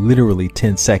take you literally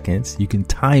 10 seconds. You can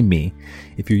time me.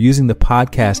 If you're using the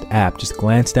podcast app, just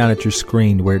glance down at your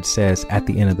screen where it says at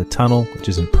the end of the tunnel, which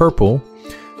is in purple.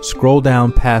 Scroll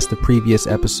down past the previous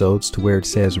episodes to where it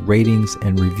says ratings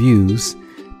and reviews.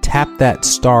 Tap that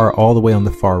star all the way on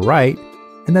the far right,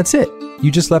 and that's it.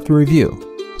 You just left a review.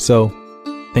 So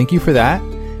thank you for that.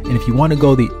 And if you want to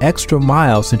go the extra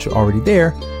mile since you're already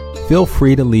there, feel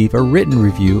free to leave a written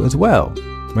review as well,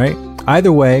 right?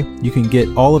 Either way, you can get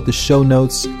all of the show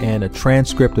notes and a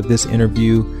transcript of this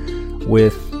interview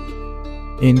with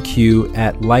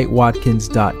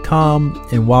nq@lightwatkins.com.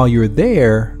 And while you're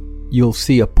there, you'll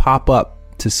see a pop-up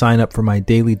to sign up for my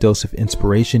daily dose of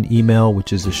inspiration email,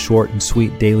 which is a short and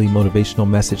sweet daily motivational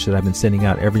message that I've been sending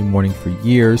out every morning for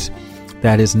years.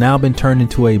 That has now been turned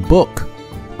into a book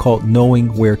called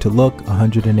Knowing Where to Look,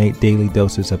 108 Daily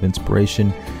Doses of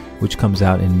Inspiration, which comes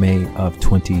out in May of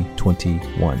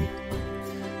 2021.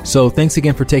 So thanks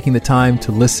again for taking the time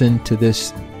to listen to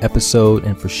this episode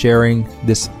and for sharing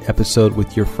this episode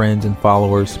with your friends and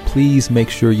followers. Please make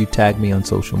sure you tag me on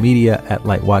social media at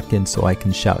Light Watkins so I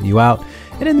can shout you out.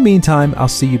 And in the meantime, I'll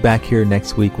see you back here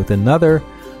next week with another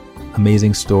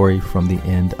amazing story from the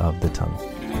end of the tunnel.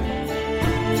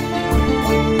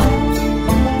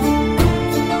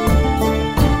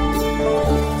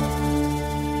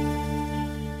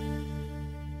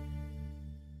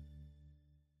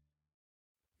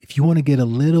 If you want to get a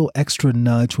little extra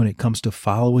nudge when it comes to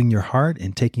following your heart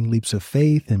and taking leaps of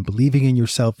faith and believing in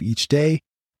yourself each day,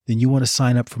 then you want to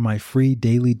sign up for my free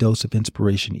daily dose of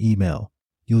inspiration email.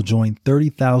 You'll join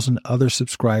 30,000 other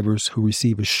subscribers who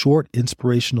receive a short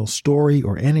inspirational story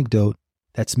or anecdote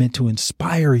that's meant to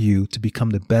inspire you to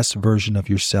become the best version of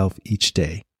yourself each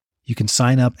day. You can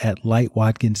sign up at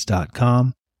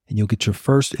lightwatkins.com and you'll get your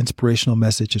first inspirational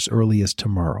message as early as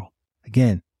tomorrow.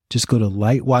 Again, just go to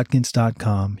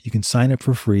lightwatkins.com. You can sign up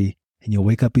for free and you'll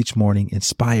wake up each morning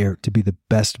inspired to be the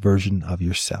best version of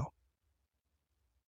yourself.